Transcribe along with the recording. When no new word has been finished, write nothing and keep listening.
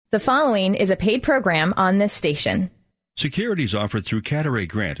The following is a paid program on this station. Securities offered through Catteray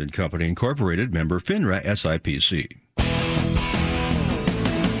Grant & Company, Incorporated, member FINRA SIPC.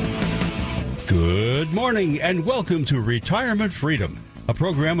 Good morning and welcome to Retirement Freedom, a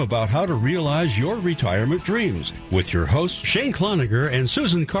program about how to realize your retirement dreams with your hosts Shane Cloninger and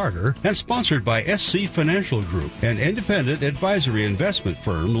Susan Carter, and sponsored by SC Financial Group, an independent advisory investment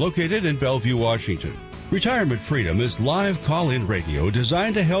firm located in Bellevue, Washington. Retirement Freedom is live call-in radio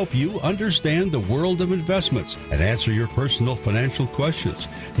designed to help you understand the world of investments and answer your personal financial questions,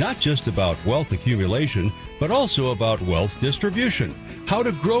 not just about wealth accumulation, but also about wealth distribution, how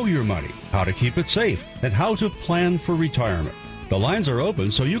to grow your money, how to keep it safe, and how to plan for retirement. The lines are open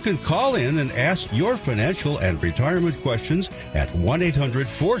so you can call in and ask your financial and retirement questions at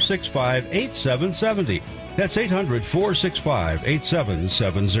 1-800-465-8770. That's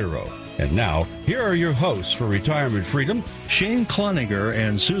 800-465-8770. And now, here are your hosts for Retirement Freedom, Shane Cloninger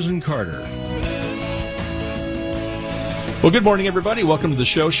and Susan Carter. Well, good morning, everybody. Welcome to the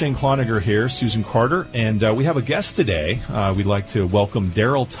show. Shane Cloninger here, Susan Carter, and we have a guest today. We'd like to welcome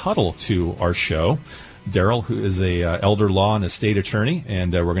Daryl Tuttle to our show. Daryl, who is a elder law and estate attorney,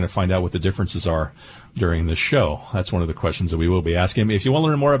 and we're going to find out what the differences are during the show. That's one of the questions that we will be asking him. If you want to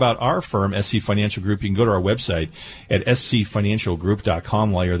learn more about our firm, SC Financial Group, you can go to our website at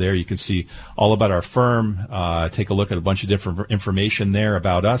scfinancialgroup.com. While you're there, you can see all about our firm, take a look at a bunch of different information there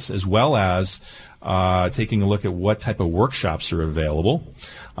about us, as well as taking a look at what type of workshops are available.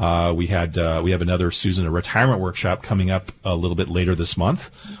 We have another, Susan, a retirement workshop coming up a little bit later this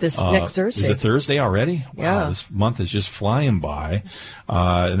month. Next Thursday. Is it Thursday already? Yeah. Wow, this month is just flying by.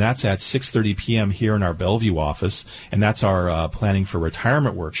 And that's at 6:30 p.m. here in our Bellevue office. And that's our Planning for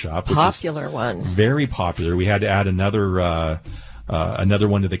Retirement workshop. Which popular is one. Very popular. We had to add another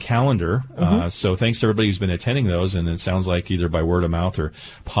one to the calendar. So thanks to everybody who's been attending those, and it sounds like either by word of mouth or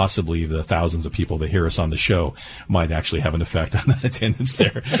possibly the thousands of people that hear us on the show might actually have an effect on that attendance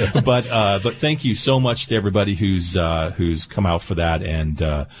there. But thank you so much to everybody who's come out for that, and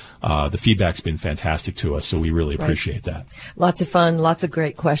the feedback's been fantastic to us, so we really appreciate that. Lots of fun, lots of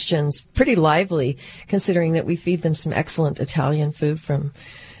great questions, pretty lively, considering that we feed them some excellent Italian food from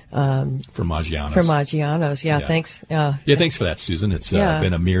Maggiano's. From Maggiano's, yeah. Thanks. Thanks for that, Susan. It's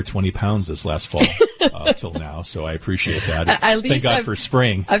been a mere 20 pounds this last fall till now, so I appreciate that. At least thank God for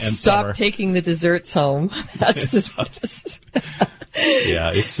spring. I've and stopped summer. Taking the desserts home. That's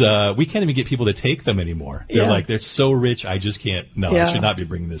Yeah, it's we can't even get people to take them anymore. They're like, they're so rich, I just can't. No, I should not be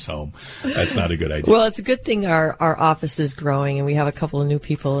bringing this home. That's not a good idea. Well, it's a good thing our office is growing, and we have a couple of new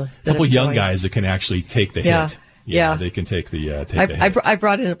people. A couple of young guys that can actually take the hit. Yeah, they can take the hit. I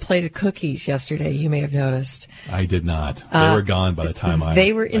brought in a plate of cookies yesterday. You may have noticed. I did not. They were gone by the time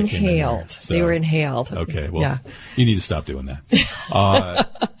They were inhaled. They were inhaled. Okay, well, you need to stop doing that.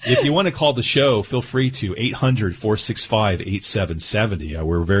 If you want to call the show, feel free to 800-465-8770.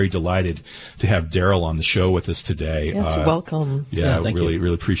 We're very delighted to have Daryl on the show with us today. Yes, welcome.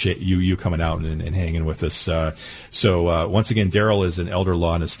 Really appreciate you coming out and hanging with us. So once again, Daryl is an elder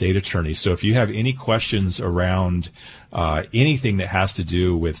law and estate attorney. So if you have any questions around anything that has to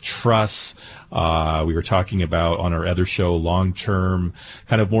do with trusts, we were talking about on our other show, long-term,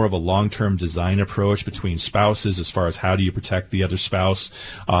 kind of more of a long-term design approach between spouses as far as how do you protect the other spouse,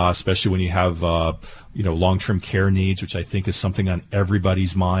 especially when you have, long-term care needs, which I think is something on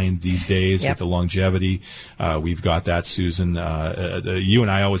everybody's mind these days with the longevity. We've got that, Susan. You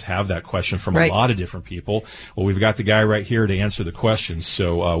and I always have that question from a lot of different people. Well, we've got the guy right here to answer the questions.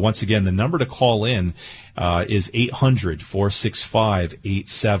 So once again, the number to call in is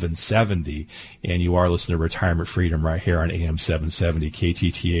 800-465-8770, and you are listening to Retirement Freedom right here on AM 770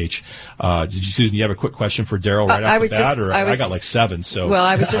 KTTH. Susan, you have a quick question for Daryl right off the bat? I got like 7, so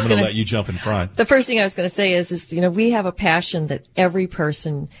I'm going to let you jump in front. The first thing I was going to say is, we have a passion that every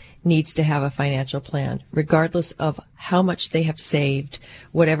person needs to have a financial plan, regardless of how much they have saved,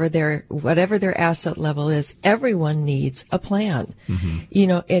 whatever their asset level is. Everyone needs a plan.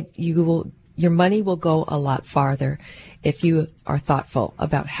 Your money will go a lot farther if you are thoughtful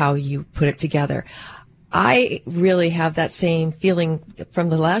about how you put it together. I really have that same feeling from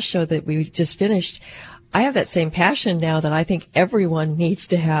the last show that we just finished. I have that same passion now that I think everyone needs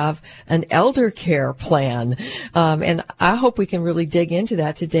to have an elder care plan. And I hope we can really dig into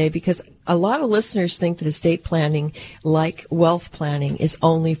that today, because a lot of listeners think that estate planning, like wealth planning, is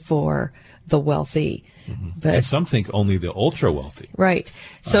only for the wealthy. But, and some think only the ultra wealthy. Right.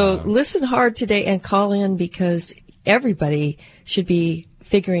 So listen hard today and call in, because everybody should be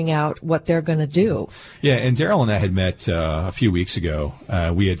figuring out what they're going to do. Yeah, and Daryl and I had met a few weeks ago.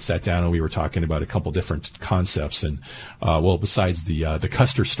 We had sat down and we were talking about a couple different concepts, and besides the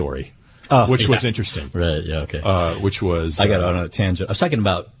Custer story, which was interesting, right? Yeah, okay. Which was I got on a tangent. I was talking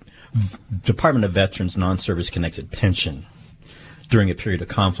about Department of Veterans non-service connected pension. During a period of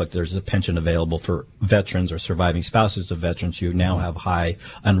conflict, there's a pension available for veterans or surviving spouses of veterans who now have high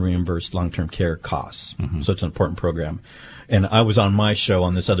unreimbursed long-term care costs. Mm-hmm. So it's an important program. And I was on my show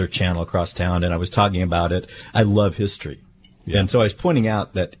on this other channel across town, and I was talking about it. I love history. Yeah. And so I was pointing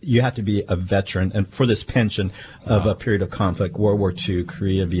out that you have to be a veteran, and for this pension of a period of conflict, World War II,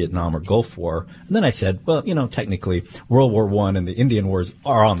 Korea, Vietnam, or Gulf War. And then I said, well, technically, World War I and the Indian Wars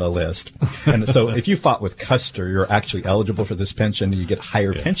are on the list. And so if you fought with Custer, you're actually eligible for this pension, and you get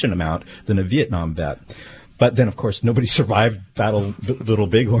higher pension amount than a Vietnam vet. But then, of course, nobody survived Battle Little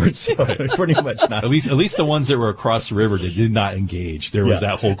Bighorn, so pretty much not. At least the ones that were across the river that did not engage. There was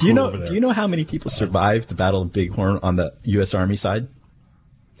that whole crew over there. Do you know how many people survived the Battle of Bighorn on the U.S. Army side?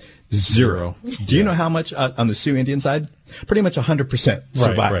 Zero. Do you know how much on the Sioux Indian side? Pretty much 100%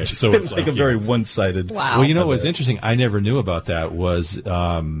 survived. Right. So it's like a very one-sided. Wow. Well, what's interesting, I never knew about that, was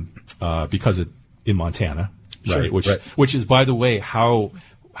because in Montana, right? Sure, Which is, by the way, how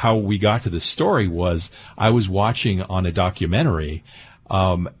we got to this story was I was watching on a documentary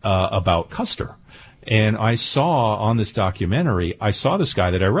about Custer. And I saw on this documentary, I saw this guy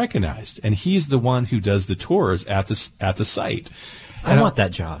that I recognized, and he's the one who does the tours at the site. I want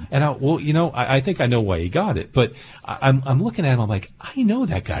that job. And I think I know why he got it. But I'm looking at him, I'm like, I know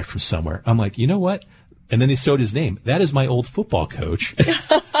that guy from somewhere. I'm like, you know what? And then he showed his name. That is my old football coach.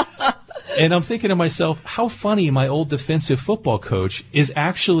 And I'm thinking to myself, how funny my old defensive football coach is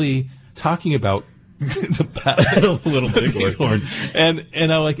actually talking about the Battle of Little Bighorn. And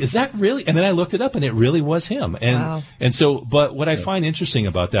I'm like, is that really? And then I looked it up, and it really was him. And wow. And so, but what I find interesting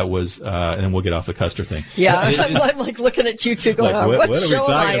about that was, and then we'll get off the Custer thing. Yeah, I'm like looking at you two going, what show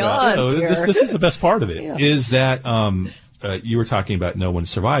am I on here? This is the best part of it, is that you were talking about no one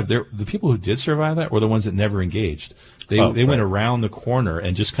survived. The people who did survive that were the ones that never engaged. They went around the corner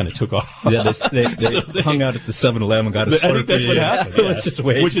and just kind of took off. Yeah, they hung out at the 7-Eleven, got a Slurpee. I think that's what happened. Yeah.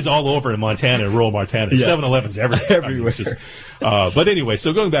 Which is all over in Montana, rural Montana. 7-Elevens everywhere. Everywhere. But anyway,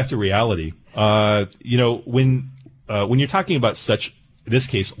 so going back to reality, when you're talking about such, in this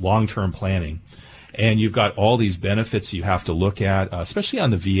case, long-term planning, and you've got all these benefits you have to look at, especially on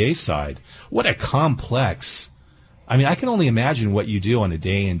the VA side, what a complex. I mean, I can only imagine what you do on a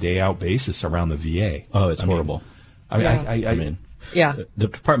day in, day out basis around the VA. Oh, it's horrible. The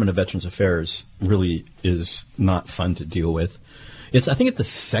Department of Veterans Affairs really is not fun to deal with. I think it's the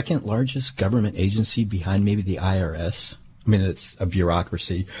second largest government agency behind maybe the IRS. I mean, it's a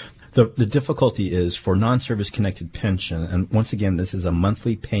bureaucracy. The difficulty is for non-service connected pension, and once again, this is a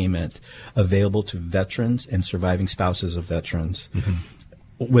monthly payment available to veterans and surviving spouses of veterans. Mm-hmm.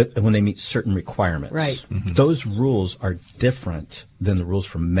 When they meet certain requirements. Right. Mm-hmm. Those rules are different than the rules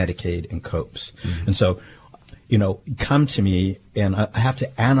for Medicaid and COPS. Mm-hmm. And so, come to me, and I have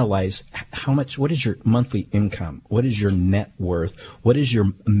to analyze what is your monthly income? What is your net worth? What is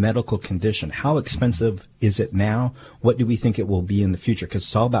your medical condition? How expensive is it now? What do we think it will be in the future? Because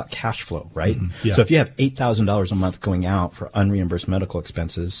it's all about cash flow, right? Mm-hmm. Yeah. So if you have $8,000 a month going out for unreimbursed medical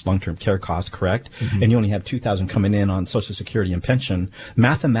expenses, long-term care costs, correct? Mm-hmm. And you only have $2,000 coming in on Social Security and pension,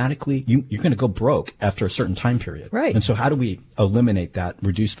 mathematically, you're going to go broke after a certain time period. Right. And so how do we eliminate that,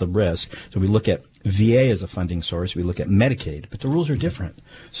 reduce the risk? So we look at VA as a funding source. We look at Medicaid, but the rules are different.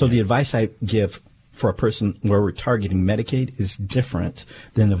 So the advice I give for a person where we're targeting Medicaid is different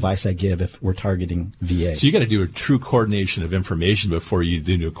than the advice I give if we're targeting VA. So you got to do a true coordination of information before you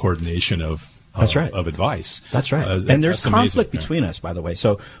do a coordination of advice. That's right. And there's conflict between us, by the way.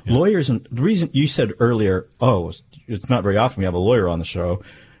 So lawyers, and the reason you said earlier, it's not very often we have a lawyer on the show,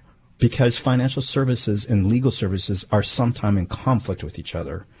 because financial services and legal services are sometimes in conflict with each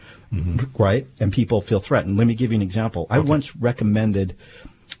other. Mm-hmm. Right? And people feel threatened. Let me give you an example. I once recommended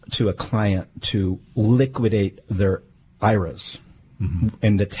to a client to liquidate their IRAs. Mm-hmm.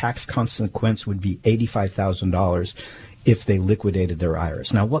 And the tax consequence would be $85,000 if they liquidated their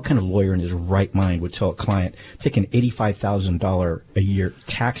IRAs. Now, what kind of lawyer in his right mind would tell a client, take an $85,000 a year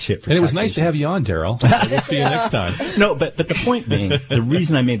tax hit for taxation? And it was nice to have you on, Daryl. We'll see you next time. No, but the point being, the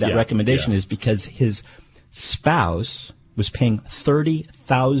reason I made that recommendation is because his spouse was paying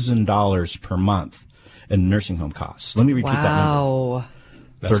 $30,000 per month in nursing home costs. Let me repeat that number.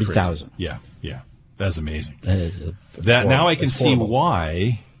 $30,000. Yeah. That's amazing. That is now I can see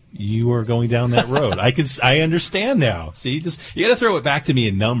why you are going down that road. I understand now. See, you got to throw it back to me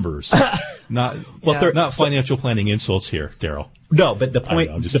in numbers, not financial planning insults here, Daryl. No, but the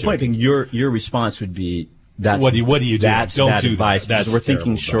point being, your response would be, what do you do? That's Don't bad do advice. that. Because we're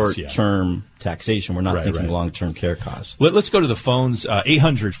thinking short-term taxation. We're not thinking long-term care costs. Let's go to the phones.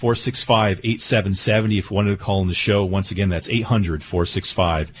 800-465-8770 if you wanted to call in the show. Once again, that's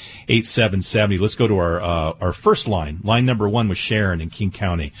 800-465-8770. Let's go to our first line. Line number 1 was Sharon in King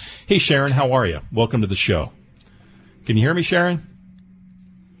County. Hey, Sharon, how are you? Welcome to the show. Can you hear me, Sharon?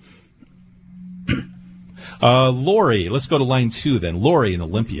 Lori, let's go to line 2 then. Lori in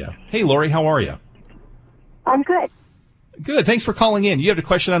Olympia. Hey, Lori, how are you? I'm good. Good. Thanks for calling in. You have a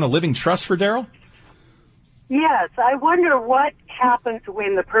question on a living trust for Daryl? Yes. I wonder what happens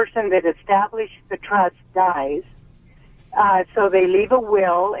when the person that established the trust dies. So they leave a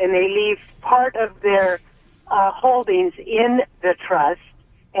will, and they leave part of their holdings in the trust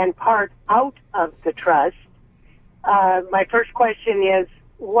and part out of the trust. My first question is,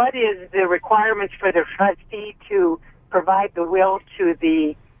 what is the requirements for the trustee to provide the will to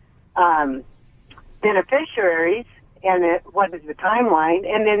the beneficiaries, and what is the timeline?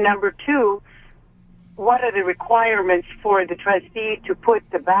 And then number 2, what are the requirements for the trustee to put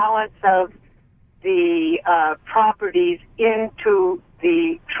the balance of the properties into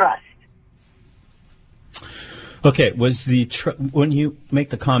the trust? Okay, was when you make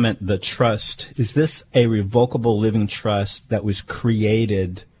the comment, the trust, is this a revocable living trust that was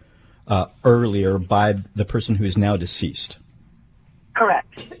created earlier by the person who is now deceased? Correct.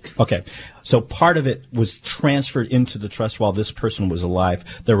 Okay. So part of it was transferred into the trust while this person was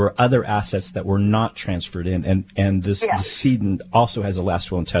alive. There were other assets that were not transferred in, and this decedent also has a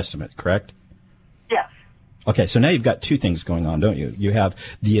last will and testament, correct? Yes. Okay, so now you've got 2 things going on, don't you? You have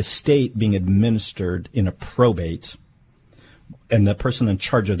the estate being administered in a probate, and the person in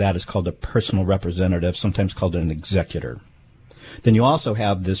charge of that is called a personal representative, sometimes called an executor. Then you also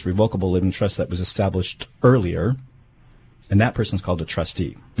have this revocable living trust that was established earlier, and that person's called a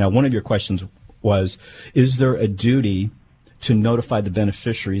trustee. Now, one of your questions was, is there a duty to notify the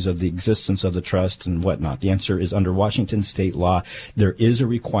beneficiaries of the existence of the trust and whatnot? The answer is, under Washington state law, there is a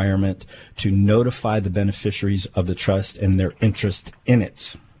requirement to notify the beneficiaries of the trust and their interest in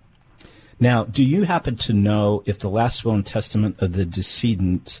it. Now, do you happen to know if the last will and testament of the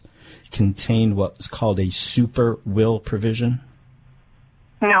decedent contained what's called a super will provision?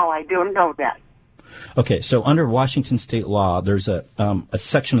 No, I don't know that. Okay, so under Washington state law, there's a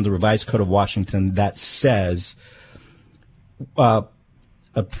section of the Revised Code of Washington that says a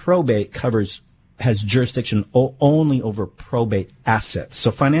probate has jurisdiction only over probate assets.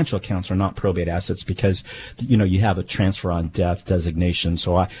 So financial accounts are not probate assets because, you have a transfer on death designation.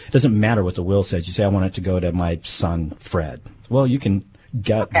 So it doesn't matter what the will says. You say, I want it to go to my son, Fred. Well, you can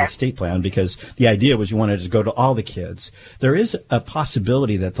get the estate plan because the idea was you wanted it to go to all the kids. There is a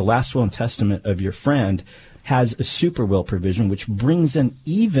possibility that the last will and testament of your friend has a super will provision which brings in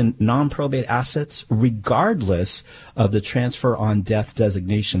even non-probate assets regardless of the transfer on death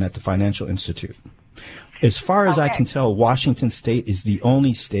designation at the financial institute. As far as I can tell, Washington state is the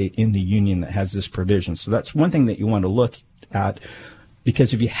only state in the union that has this provision. So that's one thing that you want to look at,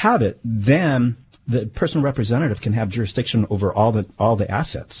 because if you have it, then the personal representative can have jurisdiction over all the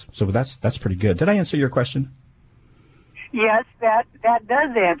assets. So that's pretty good. Did I answer your question? Yes, that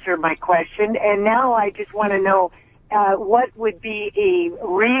does answer my question. And now I just want to know what would be a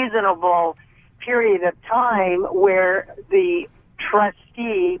reasonable period of time where the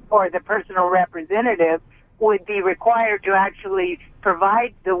trustee or the personal representative would be required to actually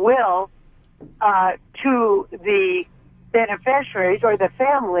provide the will to the beneficiaries or the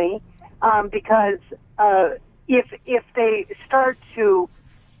family, because if they start to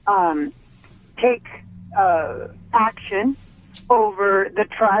take action over the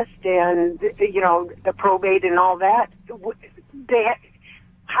trust and the probate and all that,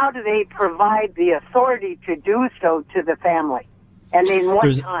 how do they provide the authority to do so to the family, and in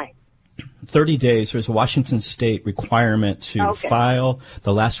what time? 30 days. There's a Washington state requirement to file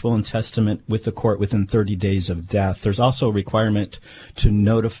the last will and testament with the court within 30 days of death. There's also a requirement to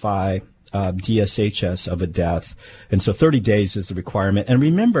notify DSHS of a death. And so 30 days is the requirement. And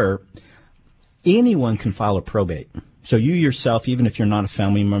remember, anyone can file a probate. So you yourself, even if you're not a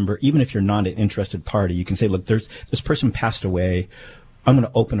family member, even if you're not an interested party, you can say, look, this person passed away. I'm going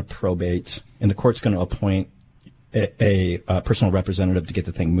to open a probate, and the court's going to appoint a personal representative to get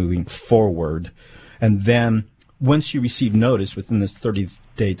the thing moving forward. And then once you receive notice within this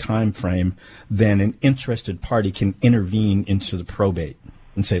 30-day time frame, then an interested party can intervene into the probate.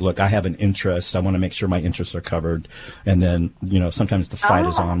 and say, look, I have an interest. I want to make sure my interests are covered. And then, sometimes the fight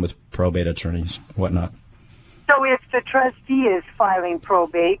is on with probate attorneys, whatnot. So if the trustee is filing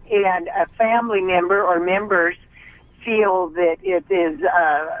probate and a family member or members feel that it is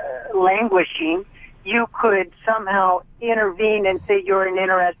languishing, you could somehow intervene and say you're an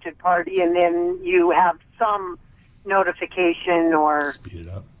interested party, and then you have some notification or... Speed it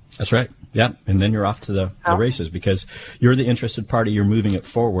up. That's right. Yeah, and then you're off to the races because you're the interested party. You're moving it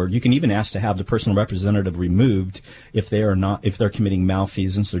forward. You can even ask to have the personal representative removed if they're committing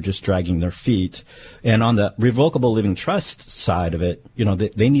malfeasance. They're just dragging their feet. And on the revocable living trust side of it,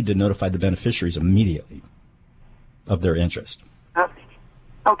 they need to notify the beneficiaries immediately of their interest.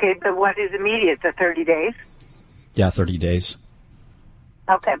 Okay, but what is immediate? The 30 days? Yeah, 30 days.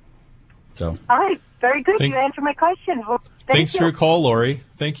 Okay. So. All right. Very good. You answered my question. Well, thanks for your call, Lori.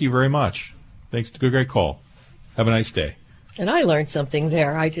 Thank you very much. Thanks. Great call. Have a nice day. And I learned something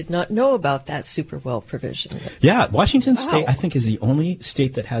there. I did not know about that super well provision. Yeah, Washington State, I think, is the only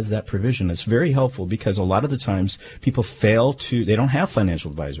state that has that provision. It's very helpful because a lot of the times people they don't have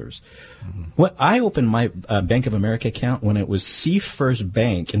financial advisors. When I opened my Bank of America account when it was Seafirst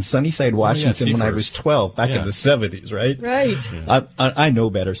Bank in Sunnyside, Washington, when I was 12, back in the 70s, right? Right. Yeah. I know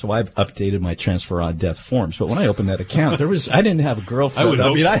better, so I've updated my transfer on death forms. But when I opened that account, I didn't have a girlfriend. I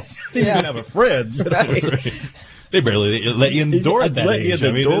didn't even have a friend. Right. They barely let you in the door at that age.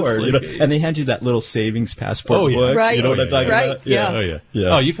 And they hand you that little savings passport book. Right. You know what I'm talking about? Yeah.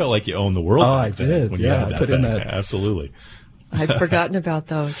 Oh, you felt like you owned the world. Oh, I did. When you had that put in that. Absolutely. I'd forgotten about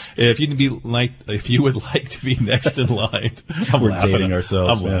those. If you would like to be next in line, we're dating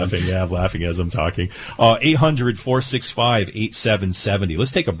ourselves. I'm laughing. Yeah, I'm laughing as I'm talking. 800-465-8770.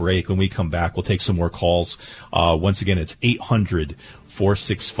 Let's take a break. When we come back, we'll take some more calls. Once again, it's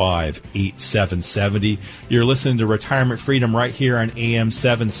 800-465-8770. You're listening to Retirement Freedom right here on AM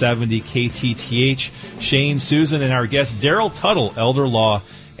 770 KTTH. Shane, Susan, and our guest Daryl Tuttle, elder law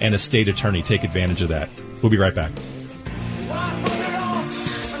and estate attorney. Take advantage of that. We'll be right back.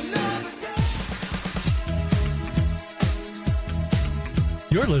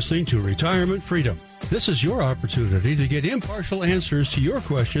 You're listening to Retirement Freedom. This is your opportunity to get impartial answers to your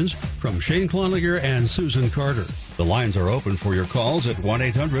questions from Shane Cloninger and Susan Carter. The lines are open for your calls at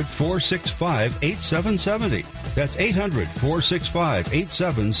 1-800-465-8770. That's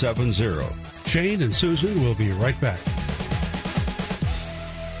 800-465-8770. Shane and Susan will be right back.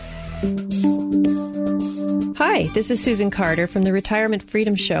 Hi, this is Susan Carter from the Retirement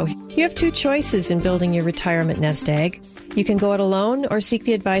Freedom Show. You have two choices in building your retirement nest egg. You can go it alone or seek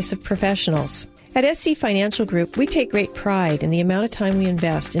the advice of professionals. At SC Financial Group, we take great pride in the amount of time we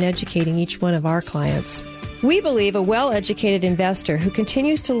invest in educating each one of our clients. We believe a well-educated investor who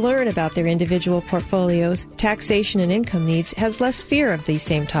continues to learn about their individual portfolios, taxation, and income needs has less fear of these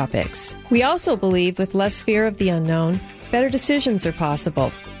same topics. We also believe with less fear of the unknown, better decisions are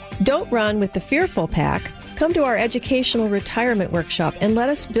possible. Don't run with the fearful pack. Come to our educational retirement workshop and let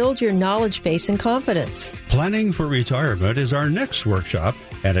us build your knowledge base and confidence. Planning for Retirement is our next workshop,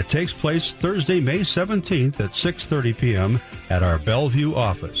 and it takes place Thursday, May 17th at 6:30 p.m. at our Bellevue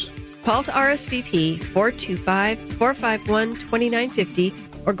office. Call to RSVP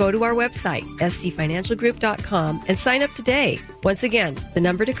 425-451-2950 or go to our website, scfinancialgroup.com, and sign up today. Once again, the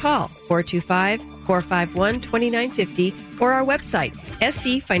number to call, 425-451-2950, or our website,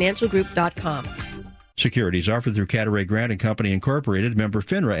 scfinancialgroup.com. Securities offered through Cataract Grant and Company Incorporated, member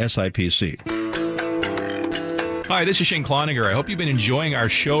FINRA SIPC. Hi, this is Shane Cloninger. I hope you've been enjoying our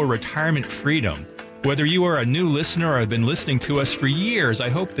show, Retirement Freedom. Whether you are a new listener or have been listening to us for years, I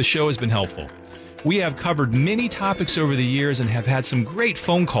hope the show has been helpful. We have covered many topics over the years and have had some great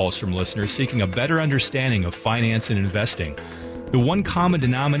phone calls from listeners seeking a better understanding of finance and investing. The one common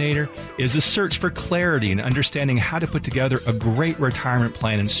denominator is a search for clarity and understanding how to put together a great retirement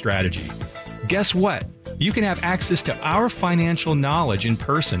plan and strategy. Guess what? You can have access to our financial knowledge in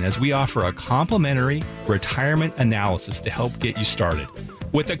person as we offer a complimentary retirement analysis to help get you started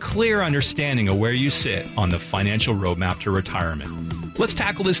with a clear understanding of where you sit on the financial roadmap to retirement. Let's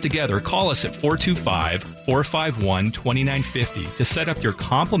tackle this together. Call us at 425-451-2950 to set up your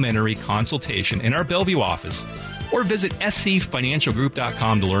complimentary consultation in our Bellevue office, or visit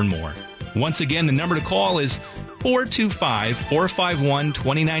scfinancialgroup.com to learn more. Once again, the number to call is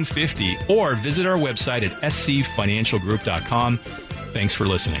 425-451-2950, or visit our website at scfinancialgroup.com. Thanks for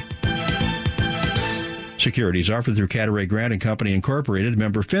listening. Securities offered through Cataract Grant and Company Incorporated,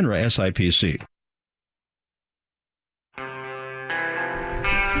 member FINRA SIPC.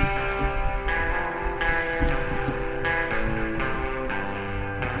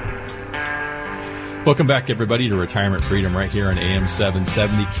 Welcome back, everybody, to Retirement Freedom right here on AM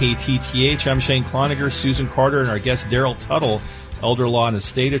 770 KTTH. I'm Shane Cloninger, Susan Carter, and our guest Daryl Tuttle, elder law and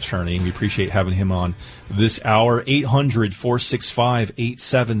estate attorney. We appreciate having him on this hour.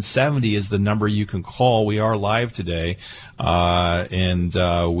 800-465-8770 is the number you can call. We are live today, and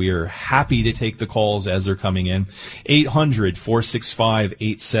we are happy to take the calls as they're coming in.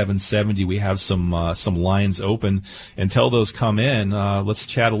 800-465-8770. We have some lines open. Until those come in, let's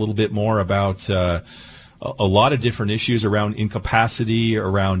chat a little bit more about a lot of different issues around incapacity,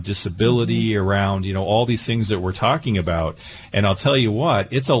 around disability, around, all these things that we're talking about. And I'll tell you what,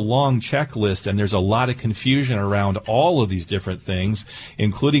 it's a long checklist, and there's a lot of confusion around all of these different things,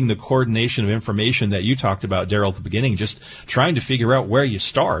 including the coordination of information that you talked about, Daryl, at the beginning, just trying to figure out where you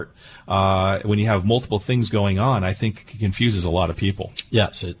start. When you have multiple things going on, I think it confuses a lot of people.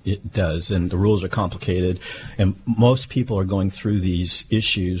 Yes, it does. And the rules are complicated. And most people are going through these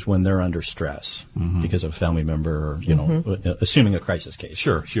issues when they're under stress because of a family member or, assuming a crisis case.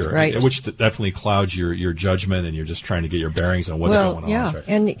 Sure. Right. Which definitely clouds your judgment, and you're just trying to get your bearings on what's going on. Yeah, right.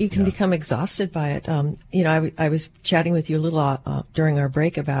 And you can become exhausted by it. I was chatting with you a little during our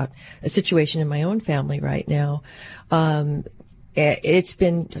break about a situation in my own family right now. It's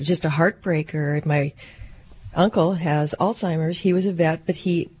been just a heartbreaker. My uncle has Alzheimer's. He was a vet, but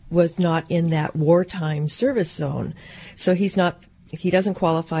he was not in that wartime service zone. So he doesn't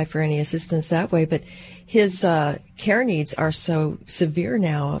qualify for any assistance that way, but his care needs are so severe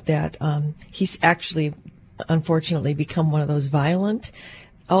now that he's actually, unfortunately, become one of those violent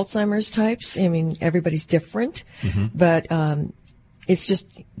Alzheimer's types. I mean, everybody's different, but it's just...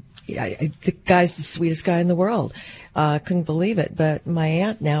 the guy's the sweetest guy in the world. Couldn't believe it. But my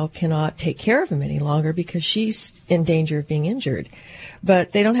aunt now cannot take care of him any longer because she's in danger of being injured.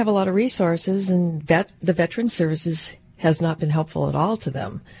 But they don't have a lot of resources, and the Veteran Services has not been helpful at all to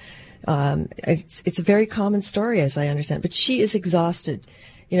them. It's a very common story, as I understand. But she is exhausted.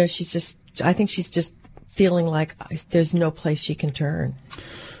 I think she's just feeling like there's no place she can turn.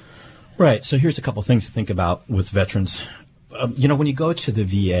 Right. So here's a couple things to think about with veterans. When you go to the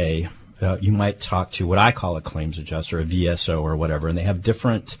VA, you might talk to what I call a claims adjuster, a VSO or whatever, and they have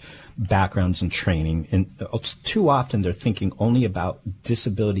different backgrounds and training. And too often they're thinking only about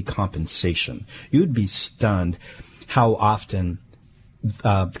disability compensation. You would be stunned how often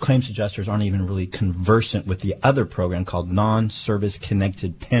claims adjusters aren't even really conversant with the other program called non-service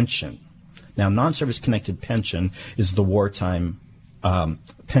connected pension. Now, non-service connected pension is the wartime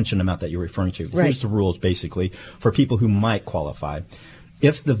pension amount that you're referring to. Right. Here's the rules, basically, for people who might qualify.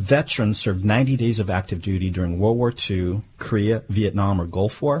 If the veteran served 90 days of active duty during World War II, Korea, Vietnam, or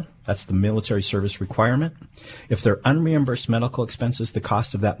Gulf War, that's the military service requirement. If their unreimbursed medical expenses, the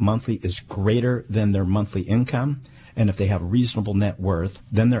cost of that monthly is greater than their monthly income, and if they have reasonable net worth,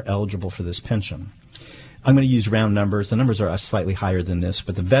 then they're eligible for this pension. I'm going to use round numbers. The numbers are slightly higher than this,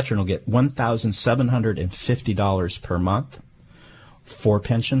 but the veteran will get $1,750 per month for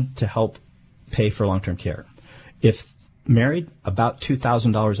pension to help pay for long-term care. If married, about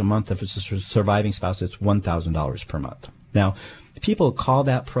 $2,000 a month. If it's a surviving spouse, it's $1,000 per month. Now, people call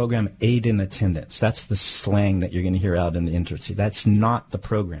that program aid in attendance. That's the slang that you're going to hear out in the industry. That's not the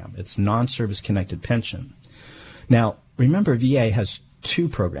program. It's non-service connected pension. Now, remember, VA has two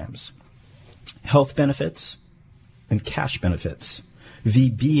programs, health benefits and cash benefits.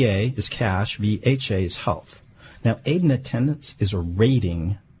 VBA is cash, VHA is health. Now, aid in attendance is a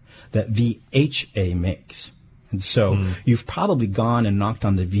rating that VHA makes. And so you've probably gone and knocked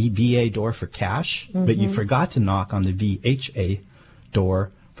on the VBA door for cash, but you forgot to knock on the VHA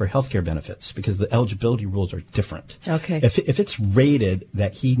door for healthcare benefits because the eligibility rules are different. Okay. If it's rated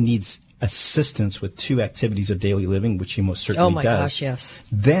that he needs assistance with 2 activities of daily living, which he most certainly does. Oh, my gosh, yes.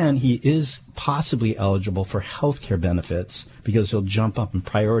 Then he is possibly eligible for healthcare benefits because he'll jump up in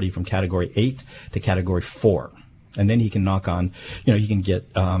priority from Category 8 to Category 4. And then he can knock on, you can get,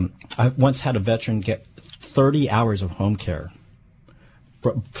 I once had a veteran get 30 hours of home care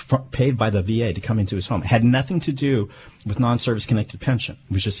paid by the VA to come into his home. It had nothing to do with non-service connected pension.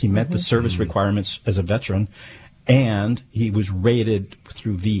 It was just he met the service requirements as a veteran, and he was rated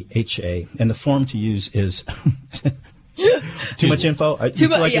through VHA. And the form to use is too much info. I feel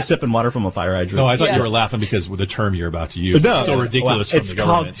like you're sipping water from a fire hydrant. No, I thought you were laughing because with the term you're about to use. No, it's so ridiculous. It's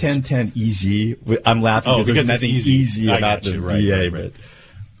called 1010 Easy. I'm laughing because there's nothing easy about the VA.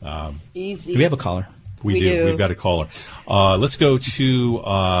 Right. Easy. Do we have a caller? We do. We've got a caller. Let's go to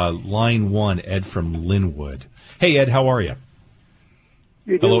line 1, Ed from Linwood. Hey, Ed, how are you?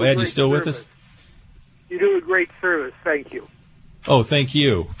 Hello, Ed. You still with us? You do a great service. Thank you. Oh, thank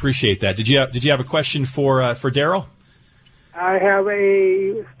you. Appreciate that. Did you have a question for Daryl? I have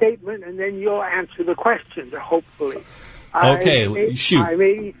a statement, and then you'll answer the questions, hopefully. Okay, shoot. I'm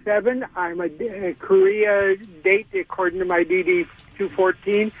 87. I'm a Korea date according to my DD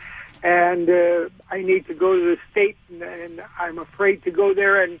 214, and I need to go to the state, and I'm afraid to go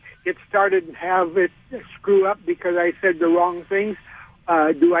there and get started and have it screw up because I said the wrong things.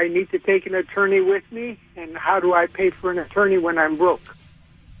 Do I need to take an attorney with me, and how do I pay for an attorney when I'm broke?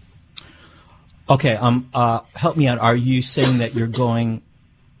 Okay, help me out. Are you saying that you're going?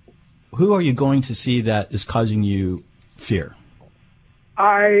 Who are you going to see that is causing you fear?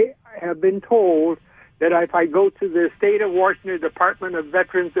 I have been told that if I go to the state of Washington Department of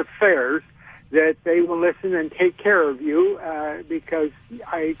Veterans Affairs, that they will listen and take care of you because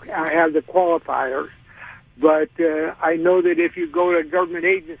I have the qualifiers. But I know that if you go to a government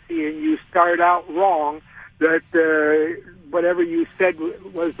agency and you start out wrong, that whatever you said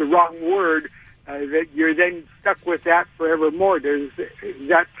was the wrong word, that you're then stuck with that forevermore. Is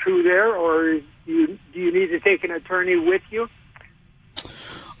that true there, or do you need to take an attorney with you?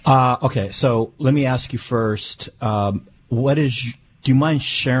 Okay, so let me ask you first. Do you mind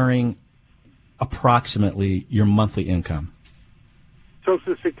sharing approximately your monthly income?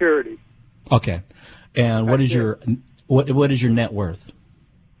 Social Security. Okay, and what is your net worth?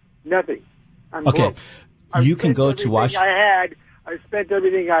 Nothing. I'm okay, broke. You can go to Washington. I spent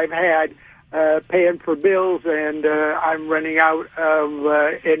everything I've had paying for bills, and I'm running out of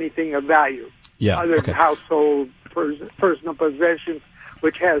anything of value. Yeah, other than household personal possessions,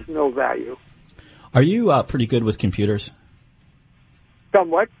 which has no value. Are you pretty good with computers?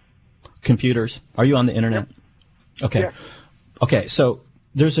 Somewhat. Computers. Are you on the internet? Yeah. Okay. Yeah. Okay, so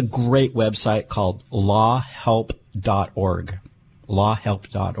there's a great website called lawhelp.org.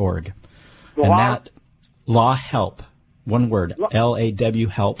 Lawhelp.org. And that lawhelp, one word, LAW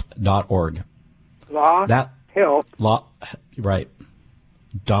help.org.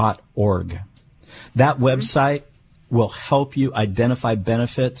 .org. That website will help you identify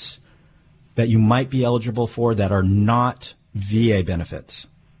benefits that you might be eligible for that are not VA benefits.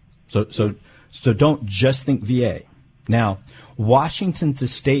 So don't just think VA. Now, Washington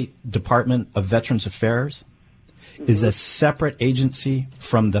State Department of Veterans Affairs is a separate agency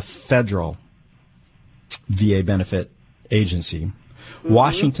from the federal VA benefit agency.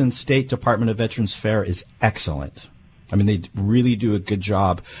 Washington State Department of Veterans Affairs is excellent. I mean, they really do a good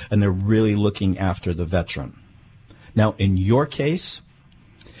job, and they're really looking after the veteran. Now, in your case,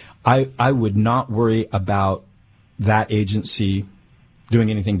 I would not worry about that agency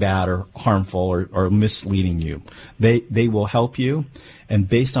doing anything bad or harmful or misleading you. They will help you, and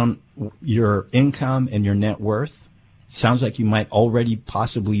based on your income and your net worth, sounds like you might already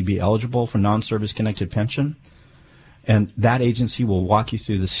possibly be eligible for non-service connected pension, and that agency will walk you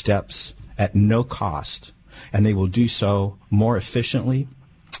through the steps at no cost, and they will do so more efficiently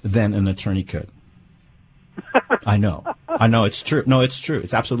than an attorney could. I know it's true. No, it's true.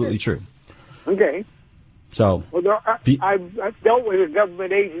 It's absolutely true. Okay. So, I've dealt with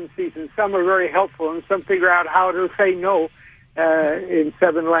government agencies, and some are very helpful, and some figure out how to say no in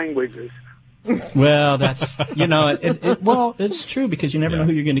 7 languages. Well, that's it's true because you never know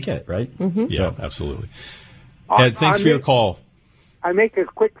who you're going to get, right? Mm-hmm. Yeah, absolutely. Ed, thanks for your call. I make a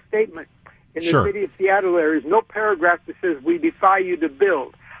quick statement. In the city of Seattle, there is no paragraph that says we defy you to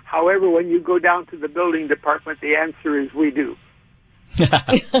build. However, when you go down to the building department, the answer is we do.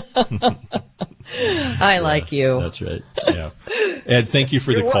 I like you. That's right. Yeah. Ed, thank you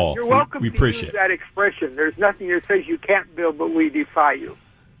for the call. You're welcome we to appreciate use that expression. There's nothing that says you can't build, but we defy you.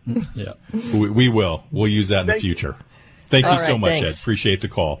 Yeah, we will. We'll use that in the future. Thank you so much, thanks. Ed. Appreciate the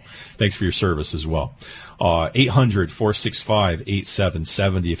call. Thanks for your service as well.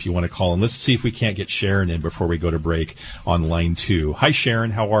 800-465-8770 if you want to call. And let's see if we can't get Sharon in before we go to break on line 2. Hi,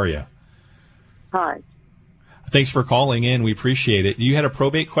 Sharon. How are you? Hi. Thanks for calling in. We appreciate it. You had a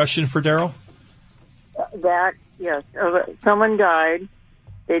probate question for Daryl? Yes. Someone died.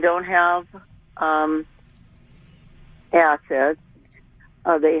 They don't have assets.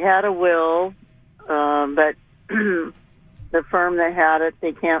 They had a will, but the firm that had it,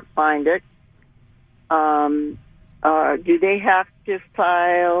 they can't find it. Do they have to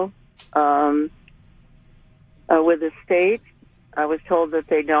file with the state? I was told that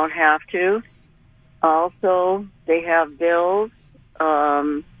they don't have to. Also, they have bills.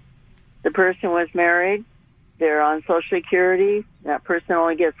 The person was married. They're on Social Security. That person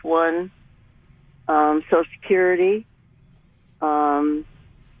only gets one Social Security.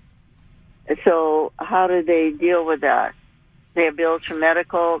 So how do they deal with that? They have bills for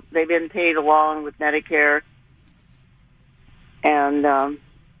medical. They've been paid along with Medicare. And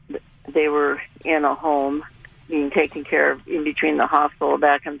they were in a home being taken care of in between the hospital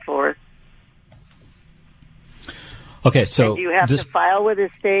back and forth. Okay, so and do you have to file with the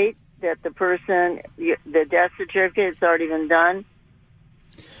state that the person, the death certificate has already been done?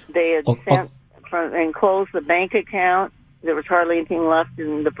 They had sent and closed the bank account. There was hardly anything left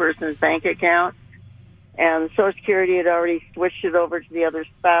in the person's bank account. And Social Security had already switched it over to the other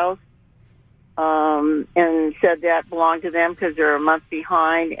spouse and said that belonged to them because they're a month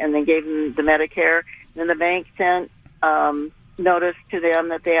behind, and they gave them the Medicare. Then the bank sent notice to them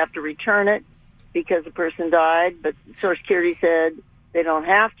that they have to return it because the person died, but Social Security said they don't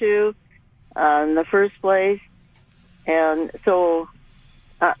have to in the first place. And so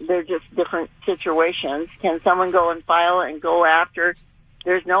they're just different situations. Can someone go and file it and go after?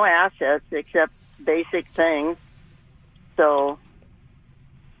 There's no assets except basic things. So,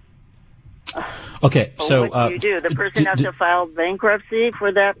 okay, so what do you do? The person has to file bankruptcy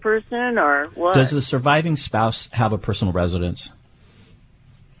for that person, or what? Does the surviving spouse have a personal residence?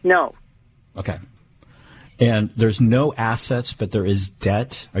 No. Okay. And there's no assets, but there is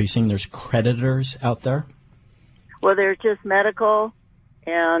debt. Are you saying there's creditors out there? Well, there's just medical,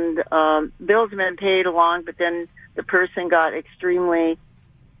 and bills have been paid along, but then the person got extremely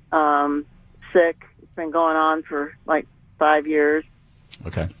sick. It's been going on for like 5 years.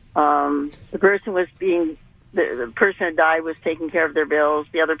 Okay. The person was the person who died was taking care of their bills.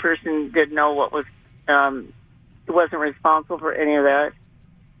 The other person didn't know what was, wasn't responsible for any of that.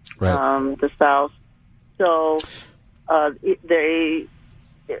 Right. The spouse. So they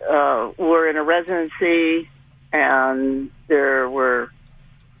were in a residency, and there were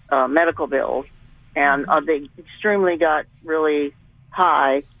medical bills, and they extremely got really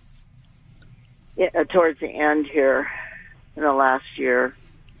high towards the end here in the last year.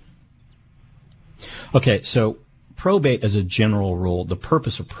 Okay, so probate as a general rule, the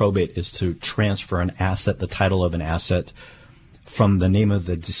purpose of probate is to transfer an asset, the title of an asset, from the name of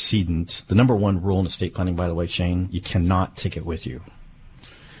the decedent. The number one rule in estate planning, by the way, Shane, you cannot take it with you.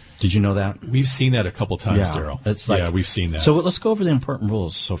 Did you know that? We've seen that a couple times, Daryl. Yeah, we've seen that. So let's go over the important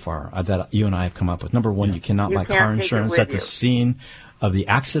rules so far that you and I have come up with. Number one, you cannot buy car insurance at the scene of the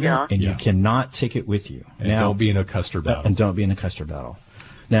accident, and you cannot take it with you. And don't be in a Custer battle. And don't be in a Custer battle.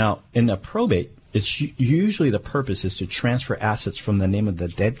 Now, in a probate, it's usually the purpose is to transfer assets from the name of the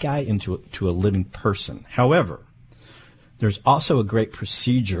dead guy into a living person. However, there's also a great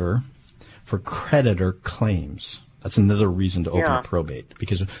procedure for creditor claims. That's another reason to open a probate.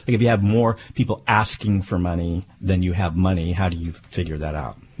 Because if you have more people asking for money than you have money, how do you figure that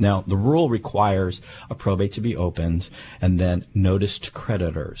out? Now, the rule requires a probate to be opened and then notice to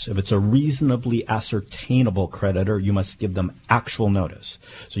creditors. If it's a reasonably ascertainable creditor, you must give them actual notice.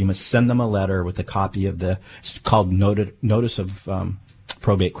 So you must send them a letter with a copy of it's called notice of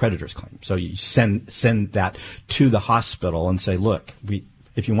probate creditor's claim. So you send that to the hospital and say, look,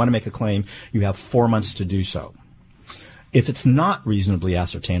 if you want to make a claim, you have 4 months to do so. If it's not reasonably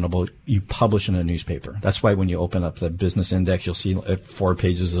ascertainable, you publish in a newspaper. That's why when you open up the business index, you'll see 4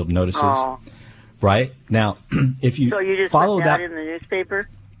 pages of notices. Oh. Right? Now, if you just follow put that in the newspaper?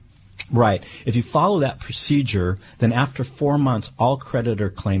 Right. If you follow that procedure, then after 4 months, all creditor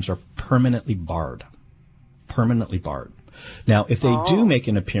claims are permanently barred. Permanently barred. Now, if they do make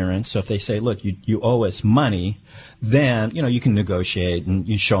an appearance, so if they say, look, you owe us money, then, you can negotiate and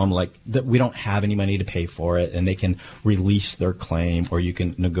you show them like that we don't have any money to pay for it, and they can release their claim, or you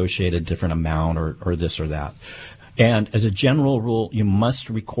can negotiate a different amount or this or that. And as a general rule, you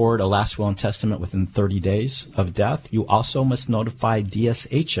must record a last will and testament within 30 days of death. You also must notify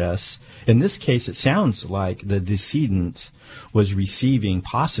DSHS. In this case, it sounds like the decedent was receiving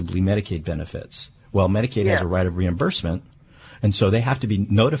possibly Medicaid benefits. Well, Medicaid has a right of reimbursement, and so they have to be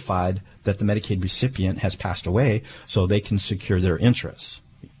notified that the Medicaid recipient has passed away so they can secure their interests.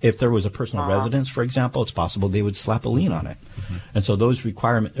 If there was a personal residence, for example, it's possible they would slap a lien on it. Mm-hmm. And so those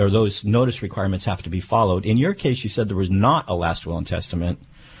those notice requirements have to be followed. In your case, you said there was not a last will and testament,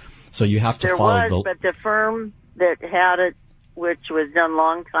 so you have to follow the... But the firm that had it, which was done a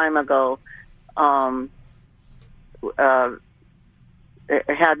long time ago,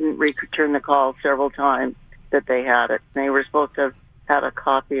 it hadn't returned the call several times that they had it. They were supposed to have had a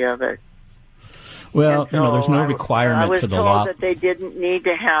copy of it. Well, so there's no requirement for the law. I was told that they didn't need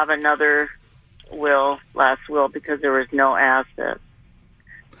to have another last will, because there was no assets.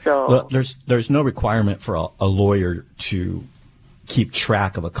 So, well, there's no requirement for a lawyer to keep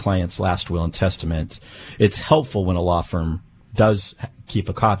track of a client's last will and testament. It's helpful when a law firm does keep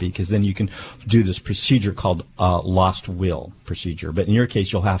a copy, because then you can do this procedure called lost will procedure. But in your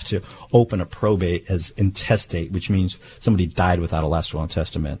case, you'll have to open a probate as intestate, which means somebody died without a last will and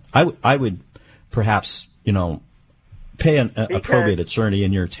testament. I would perhaps pay a probate attorney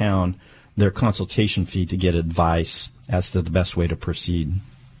in your town their consultation fee to get advice as to the best way to proceed.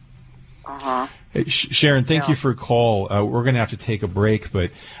 Hey, Sharon, thank you for your call. We're going to have to take a break,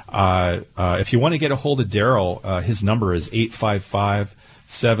 but if you want to get a hold of Daryl, his number is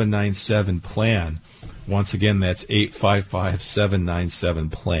 855-797-PLAN. Once again, that's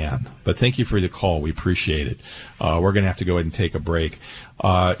 855-797-PLAN. But thank you for the call. We appreciate it. We're going to have to go ahead and take a break.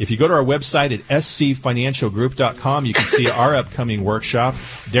 If you go to our website at scfinancialgroup.com, you can see our upcoming workshop.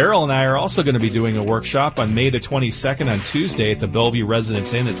 Daryl and I are also going to be doing a workshop on May the 22nd on Tuesday at the Bellevue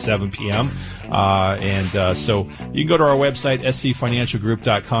Residence Inn at 7 p.m. So you can go to our website,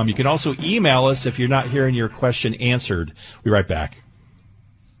 scfinancialgroup.com. You can also email us if you're not hearing your question answered. We'll be right back.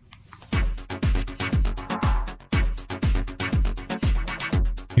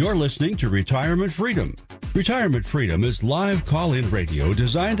 You're listening to Retirement Freedom. Retirement Freedom is live call-in radio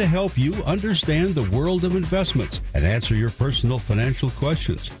designed to help you understand the world of investments and answer your personal financial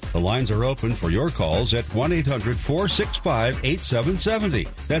questions. The lines are open for your calls at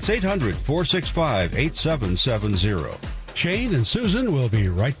 1-800-465-8770. That's 800-465-8770. Shane and Susan will be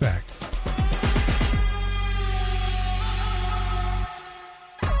right back.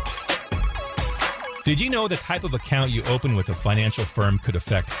 Did you know the type of account you open with a financial firm could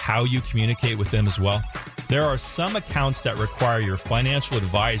affect how you communicate with them as well? There are some accounts that require your financial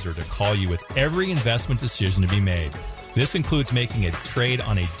advisor to call you with every investment decision to be made. This includes making a trade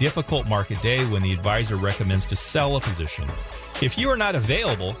on a difficult market day when the advisor recommends to sell a position. If you are not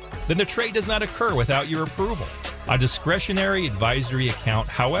available, then the trade does not occur without your approval. A discretionary advisory account,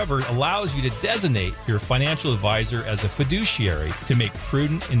 however, allows you to designate your financial advisor as a fiduciary to make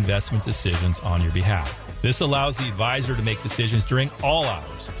prudent investment decisions on your behalf. This allows the advisor to make decisions during all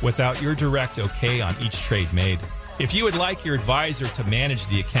hours without your direct okay on each trade made. If you would like your advisor to manage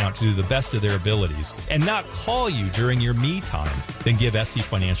the account to do the best of their abilities and not call you during your me time, then give SC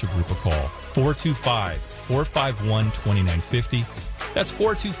Financial Group a call. 425-451-2950. That's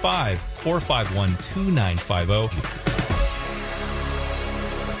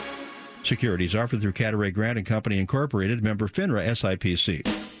 425-451-2950. Securities offered through Catteray Grant and Company Incorporated, member FINRA SIPC.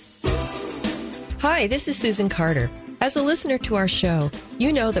 Hi, this is Susan Carter. As a listener to our show,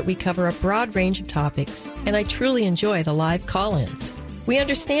 you know that we cover a broad range of topics, and I truly enjoy the live call-ins. We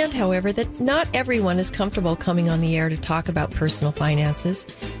understand, however, that not everyone is comfortable coming on the air to talk about personal finances,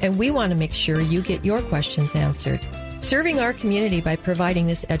 and we want to make sure you get your questions answered. Serving our community by providing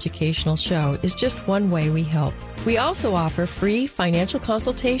this educational show is just one way we help. We also offer free financial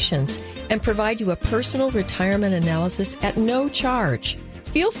consultations and provide you a personal retirement analysis at no charge.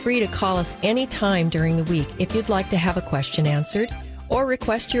 Feel free to call us anytime during the week if you'd like to have a question answered or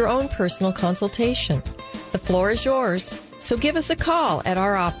request your own personal consultation. The floor is yours, so give us a call at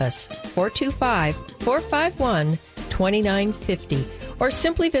our office, 425-451-2950, or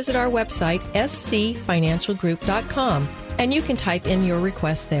simply visit our website, scfinancialgroup.com, and you can type in your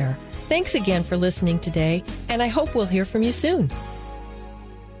request there. Thanks again for listening today, and I hope we'll hear from you soon.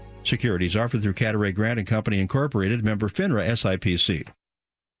 Securities offered through Catteray Grant and Company Incorporated, member FINRA SIPC.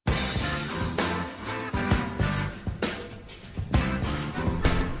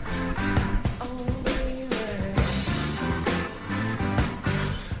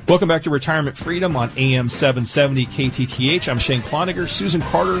 Welcome back to Retirement Freedom on AM 770 KTTH. I'm Shane Cloninger, Susan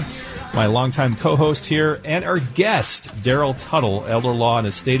Carter, my longtime co-host here, and our guest, Daryl Tuttle, elder law and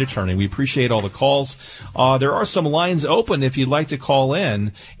estate attorney. We appreciate all the calls. There are some lines open if you'd like to call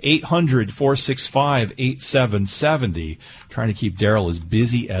in, 800-465-8770. Trying to keep Daryl as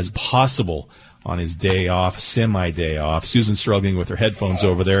busy as possible on his day off, semi-day off. Susan's struggling with her headphones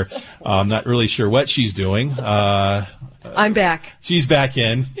over there. I'm not really sure what she's doing. I'm back. She's back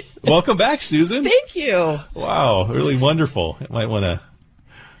in. Welcome back, Susan. Thank you. Wow, really wonderful. You might want to,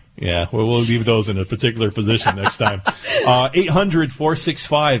 we'll leave those in a particular position next time.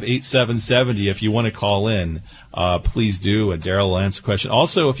 800-465-8770 if you want to call in. Please do, and Daryl will answer a question.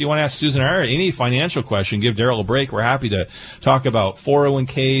 Also, if you want to ask Susan or any financial question, give Daryl a break. We're happy to talk about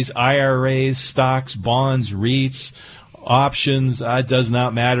 401ks, IRAs, stocks, bonds, REITs, options. It does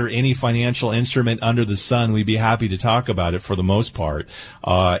not matter. Any financial instrument under the sun, we'd be happy to talk about it for the most part.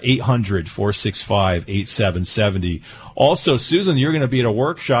 800-465-8770. Also, Susan, you're going to be at a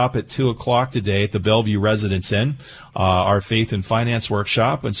workshop at 2:00 today at the Bellevue Residence Inn, our Faith and Finance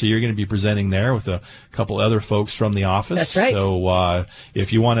workshop. And so you're going to be presenting there with a couple other folks from the office. That's right. So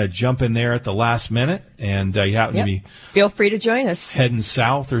if you want to jump in there at the last minute and you happen to be feel free to join us. Heading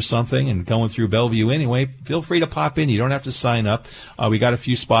south or something and going through Bellevue anyway, feel free to pop in. You don't have to sign up. We got a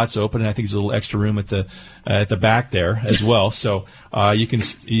few spots open, and I think there's a little extra room at the back there as well. So you can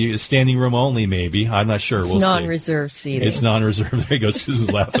standing room only, maybe. I'm not sure. It's we'll non-reserved see. seating. It's non-reserved. There you go.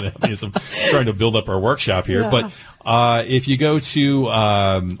 Susan's laughing at me as I'm trying to build up our workshop here. Yeah. But if you go to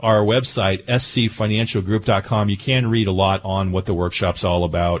our website, scfinancialgroup.com, you can read a lot on what the workshop's all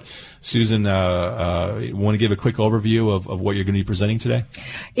about. Susan, want to give a quick overview of what you're going to be presenting today?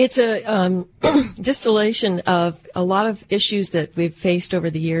 It's a distillation of a lot of issues that we've faced over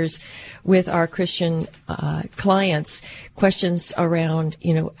the years with our Christian clients. Questions around,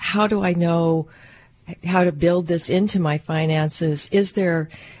 how do I know how to build this into my finances? Is there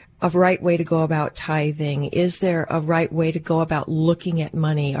a right way to go about tithing? Is there a right way to go about looking at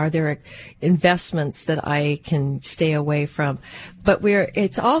money? Are there investments that I can stay away from? But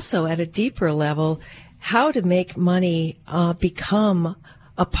it's also at a deeper level, how to make money become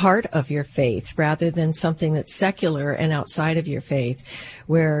a part of your faith rather than something that's secular and outside of your faith,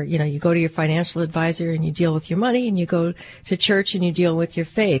 where, you go to your financial advisor and you deal with your money, and you go to church and you deal with your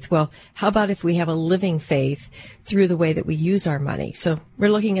faith. Well, how about if we have a living faith through the way that we use our money? So we're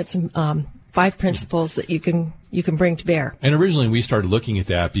looking at some 5 principles that you can bring to bear. And originally we started looking at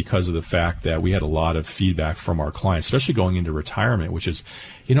that because of the fact that we had a lot of feedback from our clients, especially going into retirement, which is,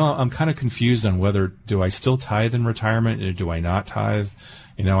 I'm kind of confused on whether do I still tithe in retirement or do I not tithe?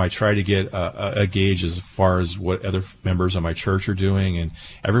 I try to get a gauge as far as what other members of my church are doing, and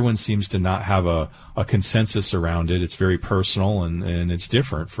everyone seems to not have a consensus around it. It's very personal and it's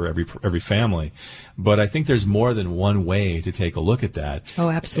different for every family. But I think there's more than one way to take a look at that. Oh,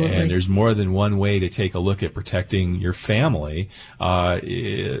 absolutely. And there's more than one way to take a look at protecting your family.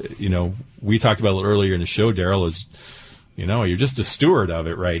 We talked about it earlier in the show, Daryl, is you're just a steward of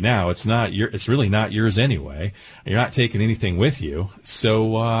it right now. It's really not yours anyway. You're not taking anything with you.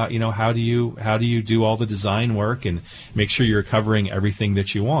 So, how do you do all the design work and make sure you're covering everything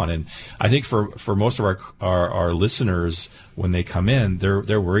that you want? And I think for most of our listeners, when they come in,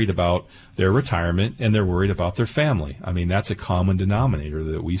 they're worried about their retirement and they're worried about their family. I mean, that's a common denominator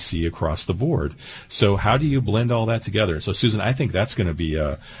that we see across the board. So how do you blend all that together? So Susan, I think that's going to be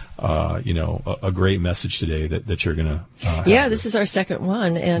a great message today that you're going to this is our second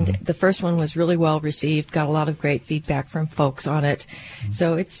one, and the first one was really well received, got a lot of great feedback from folks on it.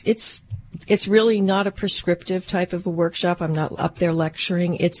 So it's really not a prescriptive type of a workshop. I'm not up there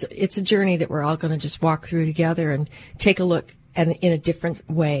lecturing. It's a journey that we're all going to just walk through together and take a look and in a different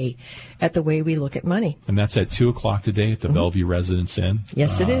way at the way we look at money. And that's at 2:00 today at the Bellevue Residence Inn.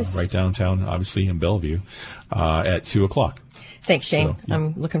 Yes, it is. Right downtown, obviously in Bellevue, at 2:00. Thanks, Shane. So, yeah.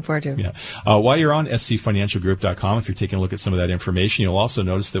 I'm looking forward to it. Yeah. While you're on scfinancialgroup.com, if you're taking a look at some of that information, you'll also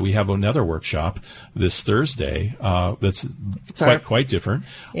notice that we have another workshop this Thursday that's quite different.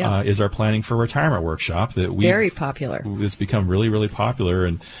 Yeah. Is our Planning for Retirement workshop that very popular. It's become really, really popular,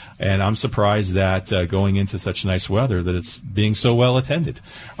 and I'm surprised that going into such nice weather that it's being so well attended.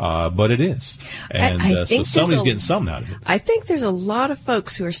 But it is, and so somebody's getting something out of it. I think there's a lot of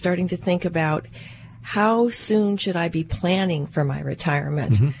folks who are starting to think about how soon should I be planning for my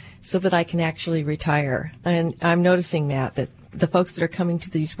retirement so that I can actually retire? And I'm noticing that the folks that are coming to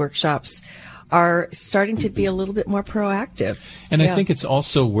these workshops are starting to be a little bit more proactive. And I think it's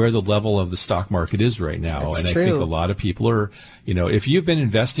also where the level of the stock market is right now. That's and true. I think a lot of people are, if you've been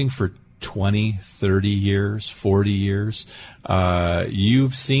investing for 20, 30 years, 40 years,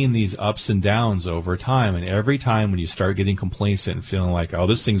 you've seen these ups and downs over time. And every time when you start getting complacent and feeling like, oh,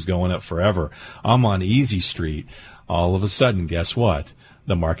 this thing's going up forever, I'm on easy street, all of a sudden, guess what?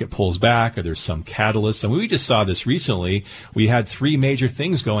 The market pulls back, or there's some catalyst. And we just saw this recently. We had 3 major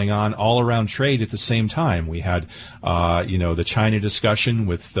things going on all around trade at the same time. We had, the China discussion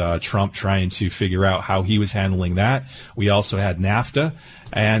with Trump trying to figure out how he was handling that. We also had NAFTA.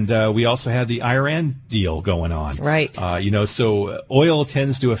 And we also had the Iran deal going on. Right. So oil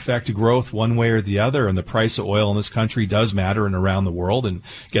tends to affect growth one way or the other, and the price of oil in this country does matter and around the world. And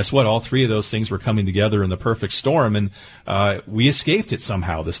guess what? All 3 of those things were coming together in the perfect storm, and we escaped it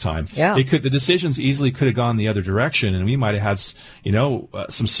somehow this time. Yeah. The decisions easily could have gone the other direction, and we might have had,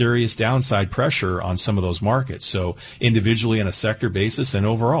 some serious downside pressure on some of those markets. So individually on a sector basis and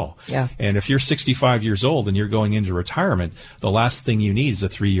overall. Yeah. And if you're 65 years old and you're going into retirement, the last thing you need is a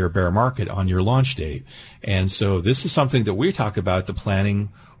 3-year bear market on your launch date. And so this is something that we talk about at the Planning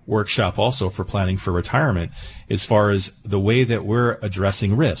workshop also for planning for retirement as far as the way that we're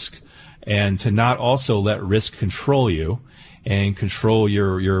addressing risk, and to not also let risk control you and control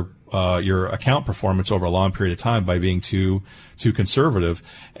your account performance over a long period of time by being too conservative.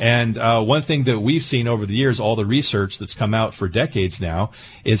 And one thing that we've seen over the years, all the research that's come out for decades now,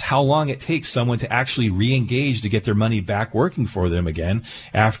 is how long it takes someone to actually re-engage to get their money back working for them again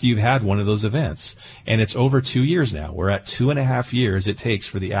after you've had one of those events. And it's over 2 years now. We're at 2.5 years it takes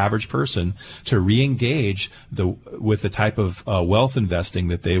for the average person to re-engage with the type of wealth investing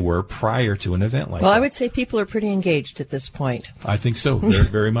that they were prior to an event like that. Well, I would say people are pretty engaged at this point. I think so, very,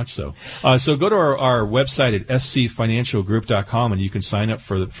 very much so. So go to our website at scfinancialgroup.com and you can sign up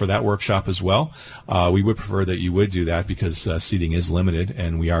for that workshop as well. We would prefer that you would do that because seating is limited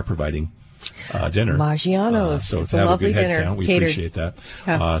and we are providing dinner. Maggiano's. So it's to a have lovely a good head dinner. count, we Catered. appreciate that.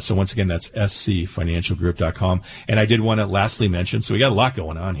 Yeah. So once again, that's scfinancialgroup.com. And I did want to lastly mention, so we got a lot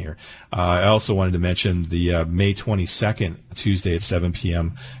going on here. I also wanted to mention the May 22nd, Tuesday at 7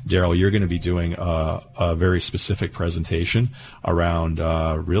 p.m. Daryl, you're going to be doing a very specific presentation around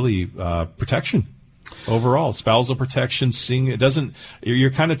really protection. Overall, spousal protection,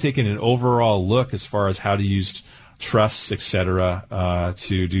 you're kind of taking an overall look as far as how to use trusts, etc.,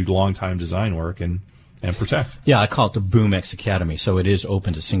 to do long-time design work and protect. Yeah, I call it the BoomX Academy. So it is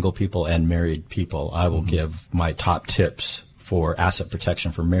open to single people and married people. I will give my top tips for asset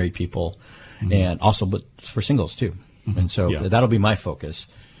protection for married people and also but for singles too. And so that'll be my focus.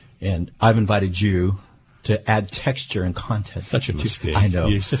 And I've invited you to add texture and content. Such a mistake. I know.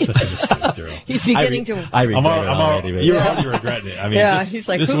 It's just such a mistake, Daryl. He's beginning to... I regret it already. You're already regretting it. I mean, he's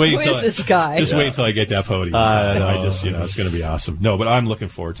like, who is this guy? Just wait until I get that podium. It's going to be awesome. No, but I'm looking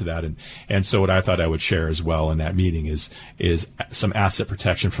forward to that. And so what I thought I would share as well in that meeting is some asset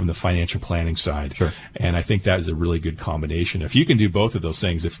protection from the financial planning side. Sure. And I think that is a really good combination. If you can do both of those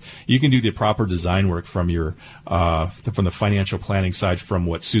things, if you can do the proper design work from from the financial planning side, from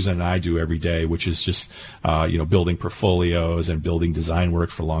what Susan and I do every day, which is just, building portfolios and building design work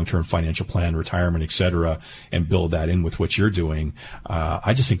for long-term financial plan, retirement, et cetera, and build that in with what you're doing.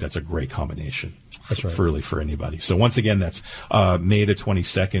 I just think that's a great combination. That's right. For anybody. So once again, that's May the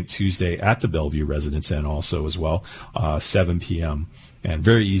 22nd, Tuesday at the Bellevue Residence Inn also as well, 7 p.m. And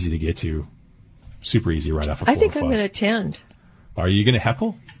very easy to get to. Super easy right off of 405. I think I'm going to attend. Are you going to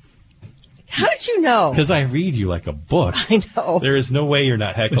heckle? How did you know? Because I read you like a book. I know. There is no way you're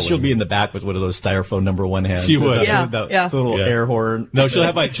not heckling. She'll be in the back with one of those styrofoam number 1 hands. She would. The little air horn. No, she'll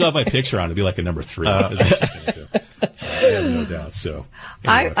have my picture on. It'll be like a number 3. Is what she's gonna do. I have no doubt. So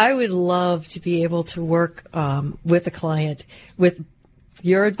anyway. I would love to be able to work with a client with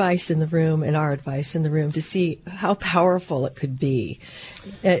your advice in the room and our advice in the room to see how powerful it could be.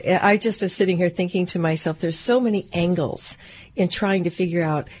 I just was sitting here thinking to myself, there's so many angles in trying to figure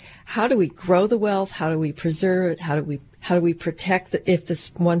out how do we grow the wealth, how do we preserve it, how do we protect if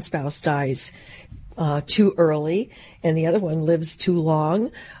this one spouse dies too early and the other one lives too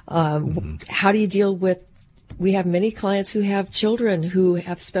long. How do you deal with? We have many clients who have children who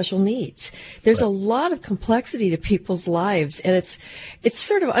have special needs. There's a lot of complexity to people's lives, and it's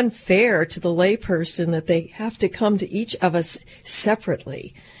sort of unfair to the layperson that they have to come to each of us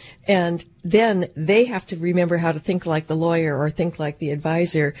separately. And then they have to remember how to think like the lawyer or think like the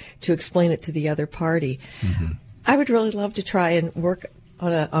advisor to explain it to the other party. I would really love to try and work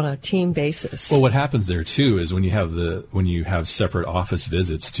on a team basis. Well, what happens there too is when you have separate office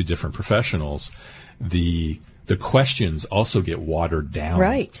visits to different professionals, the questions also get watered down.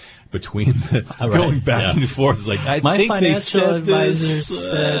 Right. Between going back and forth. It's like, my think financial advisor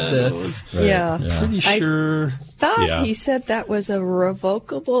said pretty sure. Thought he said that was a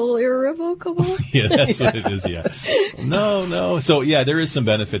irrevocable. Yeah, that's what it is. Yeah. No. So there is some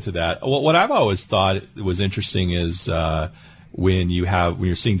benefit to that. What I've always thought was interesting is, when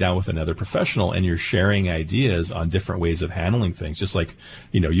you're sitting down with another professional and you're sharing ideas on different ways of handling things, just like,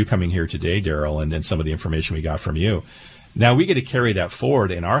 you coming here today, Daryl, and then some of the information we got from you. Now we get to carry that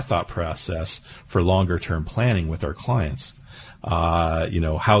forward in our thought process for longer term planning with our clients. How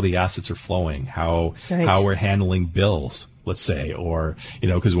the assets are flowing, how we're handling bills, let's say, or,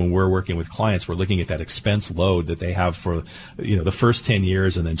 because when we're working with clients, we're looking at that expense load that they have for, the first 10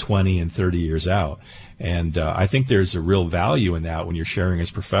 years and then 20 and 30 years out. And I think there's a real value in that when you're sharing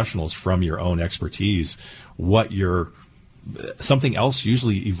as professionals from your own expertise, something else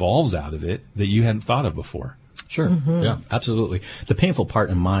usually evolves out of it that you hadn't thought of before. Sure. Yeah, absolutely. The painful part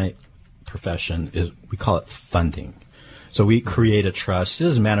in my profession is we call it funding. So we create a trust. It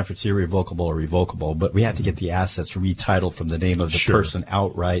doesn't matter if it's irrevocable or revocable, but we have to get the assets retitled from the name of the person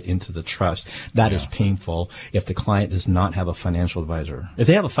outright into the trust. That is painful if the client does not have a financial advisor. If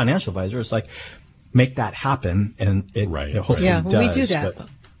they have a financial advisor, it's like, make that happen, and it hopefully does. We do that.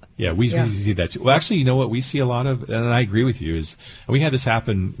 We see that too. Well, actually, you know what we see a lot of, and I agree with you, is, and we had this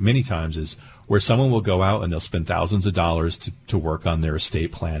happen many times, is where someone will go out and they'll spend thousands of dollars to work on their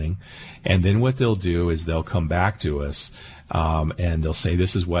estate planning. And then what they'll do is they'll come back to us, and they'll say,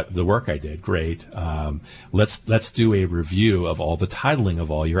 this is what the work I did. Great. Let's do a review of all the titling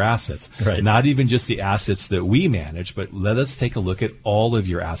of all your assets. Right. Not even just the assets that we manage, but let us take a look at all of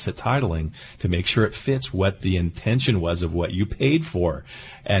your asset titling to make sure it fits what the intention was of what you paid for.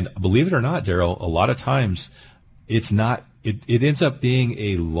 And believe it or not, Daryl, a lot of times it's not, it ends up being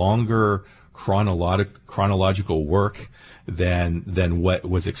a longer chronological work than what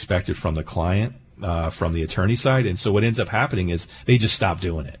was expected from the client, from the attorney side. And so what ends up happening is they just stop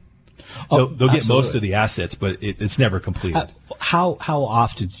doing it. They'll get most of the assets, but it's never completed. How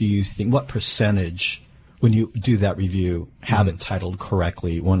often do you think, what percentage, when you do that review, have it titled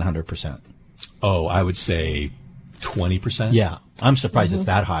correctly 100%? Oh, I would say 20%. Yeah. I'm surprised it's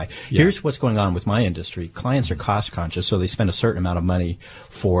that high. Yeah. Here's what's going on with my industry. Clients are cost conscious, so they spend a certain amount of money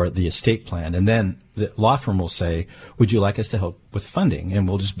for the estate plan. And then the law firm will say, would you like us to help with funding? And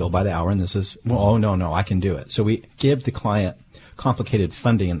we'll just bill by the hour. And this is, well, oh, no, I can do it. So we give the client complicated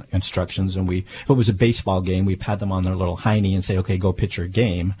funding instructions. And if it was a baseball game, we pat them on their little hiney and say, okay, go pitch your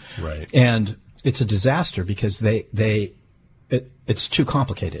game. Right. And it's a disaster because it's too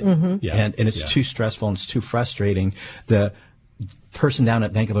complicated. And it's too stressful and it's too frustrating. The person down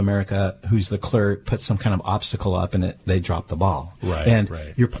at Bank of America who's the clerk puts some kind of obstacle up and they drop the ball. Right.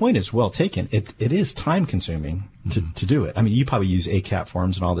 Your point is well taken. It is time consuming to do it. I mean, you probably use ACAP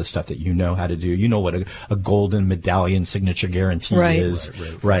forms and all this stuff that you know how to do. You know what a golden medallion signature guarantee is.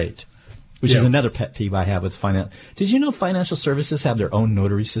 Right. Which is another pet peeve I have with finance. Did you know financial services have their own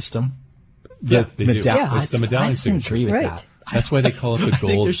notary system? They do. It's the medallion signature. I agree with that. That's why they call it the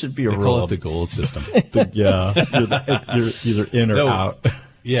gold. There should be a they rule. Call it the gold system. You're either in or out.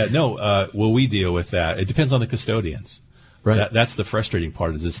 Well, we deal with that. It depends on the custodians. Right. That's the frustrating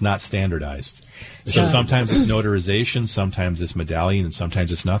part, is it's not standardized. So sometimes it's notarization, sometimes it's medallion, and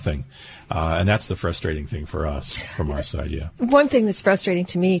sometimes it's nothing. And that's the frustrating thing for us from our side, One thing that's frustrating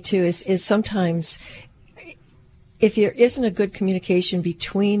to me, too, is sometimes if there isn't a good communication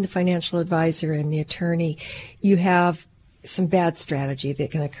between the financial advisor and the attorney, you have some bad strategy that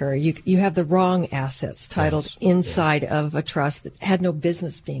can occur. You have the wrong assets titled inside of a trust that had no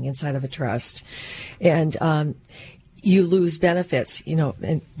business being inside of a trust. And you lose benefits,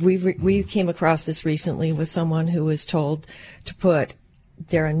 and we came across this recently with someone who was told to put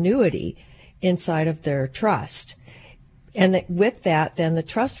their annuity inside of their trust. And with that, then the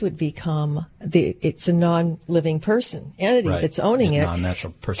trust would become it's a non-living person entity that's owning it.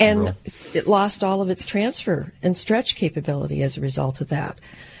 Non-natural person and rule. It lost all of its transfer and stretch capability as a result of that.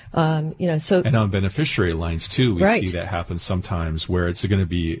 And on beneficiary lines too, we see that happen sometimes where it's going to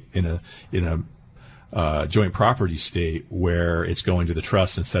be in a joint property state where it's going to the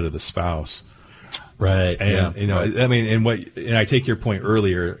trust instead of the spouse. Right. And, and I take your point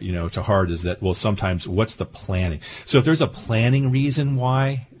earlier, to heart, is that, well, sometimes what's the planning? So if there's a planning reason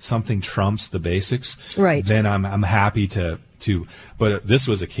why something trumps the basics, then I'm happy to, but this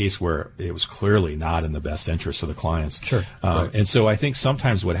was a case where it was clearly not in the best interest of the clients. Sure. And so I think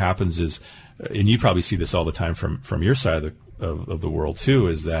sometimes what happens is, and you probably see this all the time from your side of the world too,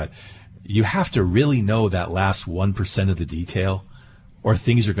 is that you have to really know that last 1% of the detail or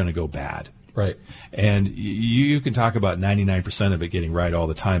things are going to go bad. Right. And you can talk about 99% of it getting right all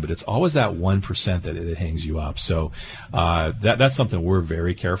the time, but it's always that 1% that it hangs you up. So that's something we're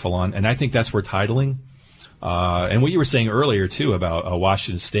very careful on. And I think that's where titling, and what you were saying earlier, too, about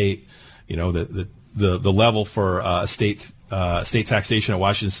Washington State, the level for state taxation at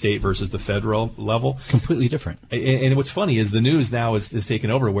Washington State versus the federal level. Completely different. And what's funny is the news now is taken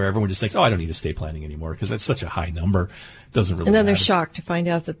over where everyone just thinks, oh, I don't need estate planning anymore because that's such a high number. Doesn't really and then matter. they're shocked to find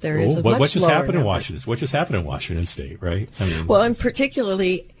out that there is a much what just lower happened number. in Washington? What just happened in Washington State, right? Well, and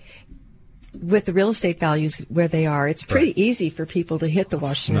particularly with the real estate values where they are, it's pretty easy for people to hit the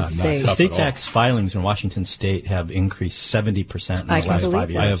Washington State. State tax filings in Washington State have increased 70% in the last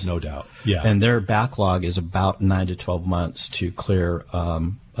 5 years. I have no doubt. Yeah. And their backlog is about 9 to 12 months to clear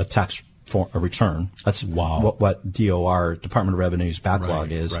a tax a return. That's what DOR, Department of Revenue's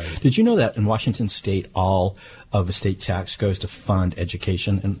backlog is. Right. Did you know that in Washington State, all of the state tax goes to fund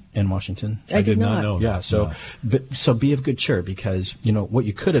education in Washington? I did not know. Yeah. So be of good cheer because, what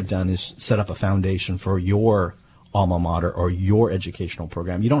you could have done is set up a foundation for your alma mater or your educational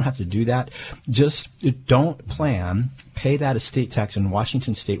program. You don't have to do that. Just don't plan. Pay that estate tax, and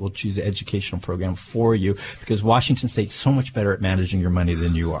Washington State will choose the educational program for you, because Washington State's so much better at managing your money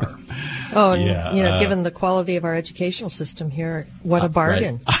than you are. Oh, and, given the quality of our educational system here, what a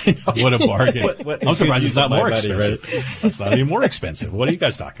bargain. Right. I know. What a bargain. I'm surprised it's not more expensive. Right? It's not any more expensive. What are you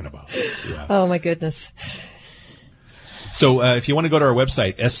guys talking about? Yeah. Oh, my goodness. So if you want to go to our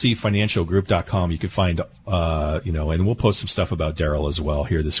website, scfinancialgroup.com, you can find, and we'll post some stuff about Daryl as well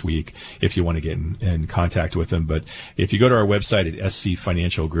here this week if you want to get in contact with him. But if you go to our website at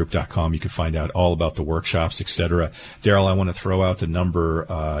scfinancialgroup.com, you can find out all about the workshops, etc. Daryl, I want to throw out the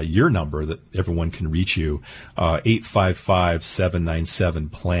number, your number that everyone can reach you,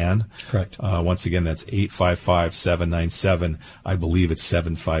 855-797-PLAN. Correct. Once again, that's 855-797, I believe it's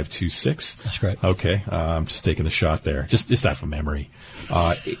 7526. That's correct. Okay. I'm just taking a shot there. Just out from memory.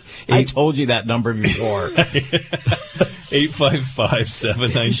 I told you that number before.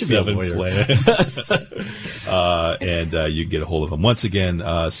 855-797-PLAN. And you can get a hold of them. Once again,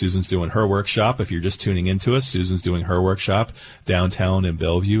 Susan's doing her workshop. If you're just tuning into us, Susan's doing her workshop downtown in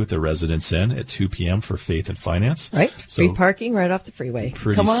Bellevue at the Residence Inn at 2 p.m. for Faith and Finance. Right. So, free parking right off the freeway.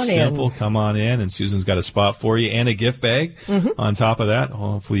 Pretty Come on simple. in. Come on in. And Susan's got a spot for you and a gift bag on top of that.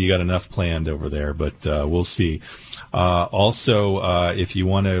 Hopefully you got enough planned over there, but we'll see. Also, if you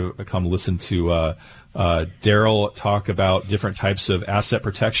want to come listen to Daryl talk about different types of asset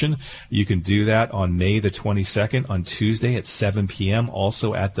protection, you can do that on May the 22nd on Tuesday at 7 p.m.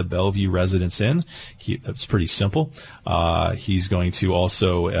 also at the Bellevue Residence Inn. That's pretty simple. He's going to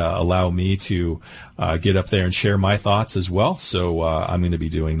also allow me to get up there and share my thoughts as well. So I'm going to be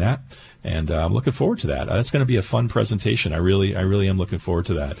doing that. And I'm looking forward to that. That's going to be a fun presentation. I really am looking forward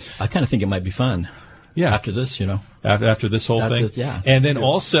to that. I kind of think it might be fun. Yeah. After this, After this whole thing. Yeah. And then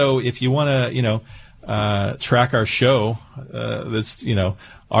also, if you want to, track our show, that's,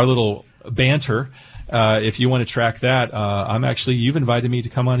 our little banter, if you want to track that, you've invited me to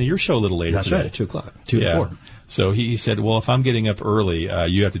come on to your show a little later today. That's right, 2 o'clock, 2 to 4. So he said, well, if I'm getting up early,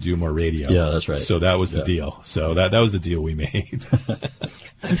 you have to do more radio. Yeah, that's right. So that was the deal. So that was the deal we made.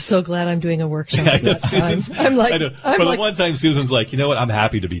 I'm so glad I'm doing a workshop at that time. The one time Susan's like, you know what? I'm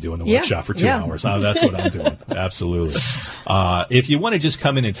happy to be doing the workshop for 2 hours. That's what I'm doing. Absolutely. If you want to just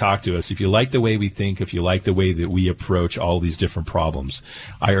come in and talk to us, if you like the way we think, if you like the way that we approach all these different problems,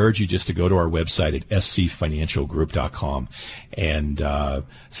 I urge you just to go to our website at scfinancialgroup.com and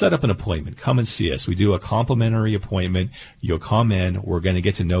set up an appointment. Come and see us. We do a complimentary appointment. You'll come in. We're going to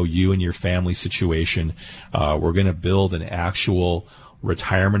get to know you and your family situation. We're going to build an actual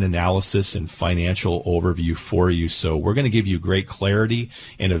retirement analysis and financial overview for you. So we're going to give you great clarity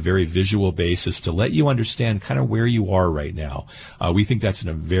and a very visual basis to let you understand kind of where you are right now. We think that's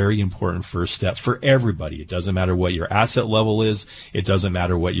a very important first step for everybody. It doesn't matter what your asset level is. It doesn't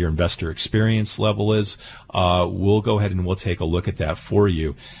matter what your investor experience level is. We'll go ahead and we'll take a look at that for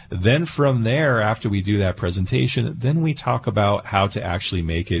you. Then from there, after we do that presentation, then we talk about how to actually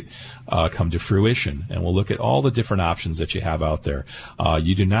make it come to fruition. And we'll look at all the different options that you have out there.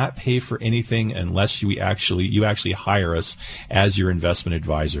 You do not pay for anything unless you actually hire us as your investment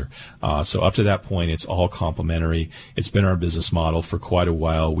advisor. So up to that point, it's all complimentary. It's been our business model for quite a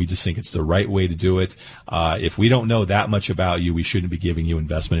while. We just think it's the right way to do it. If we don't know that much about you, we shouldn't be giving you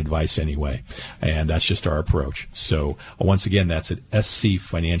investment advice anyway. And that's just our approach. So once again, that's at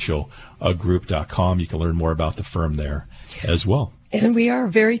scfinancialgroup.com. You can learn more about the firm there as well. And we are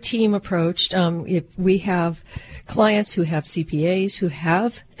very team approached. If we have clients who have CPAs, who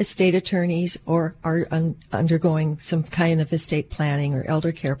have estate attorneys, or are undergoing some kind of estate planning or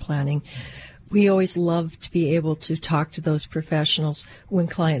elder care planning, we always love to be able to talk to those professionals when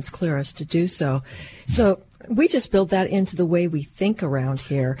clients clear us to do so. So we just build that into the way we think around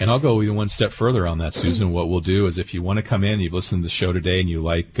here. And I'll go even one step further on that, Susan. What we'll do is if you want to come in, you've listened to the show today, and you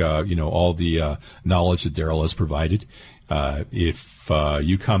like, all the knowledge that Daryl has provided, if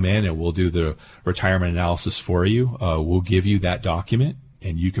you come in and we'll do the retirement analysis for you, we'll give you that document,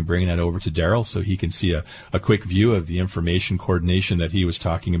 and you can bring that over to Daryl so he can see a quick view of the information coordination that he was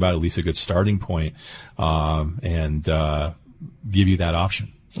talking about, at least a good starting point, and give you that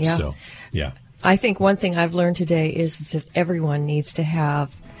option. Yeah. So, yeah. I think one thing I've learned today is that everyone needs to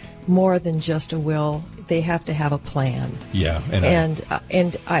have more than just a will. They have to have a plan. Yeah. And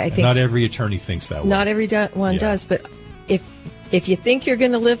I think not every attorney thinks that way. Not everyone does, but if if you think you're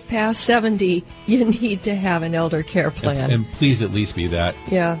going to live past 70, you need to have an elder care plan. And please at least be that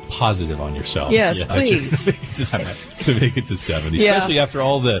positive on yourself. Yes, please. To make it to 70, especially after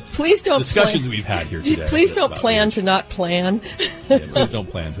all the discussions we've had here today. Please don't plan to not plan. Please don't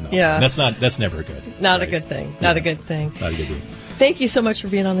plan to not plan. That's never good. Not a good thing. Not a good thing. Not a good thing. Thank you so much for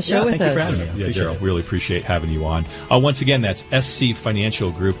being on the show with us. Thank you for having me. Yeah, Daryl, really appreciate having you on. Once again, that's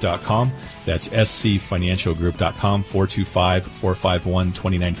scfinancialgroup.com. That's scfinancialgroup.com,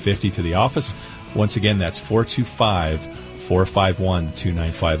 425-451-2950 to the office. Once again, that's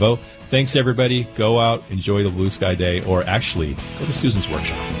 425-451-2950. Thanks, everybody. Go out, enjoy the Blue Sky Day, or actually go to Susan's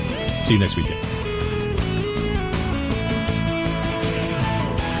workshop. See you next weekend.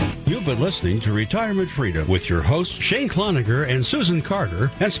 You've been listening to Retirement Freedom with your hosts Shane Cloninger and Susan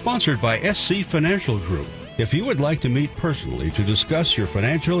Carter, and sponsored by SC Financial Group. If you would like to meet personally to discuss your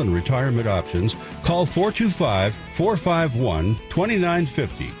financial and retirement options, call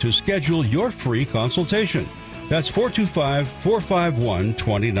 425-451-2950 to schedule your free consultation. That's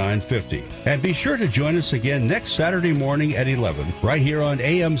 425-451-2950. And be sure to join us again next Saturday morning at 11, right here on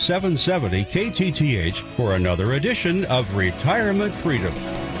AM 770 KTTH for another edition of Retirement Freedom.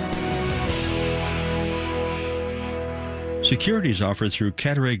 Securities offered through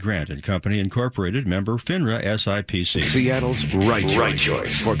Catteray Grant and Company Incorporated, member FINRA SIPC. Seattle's right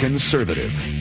choice for conservative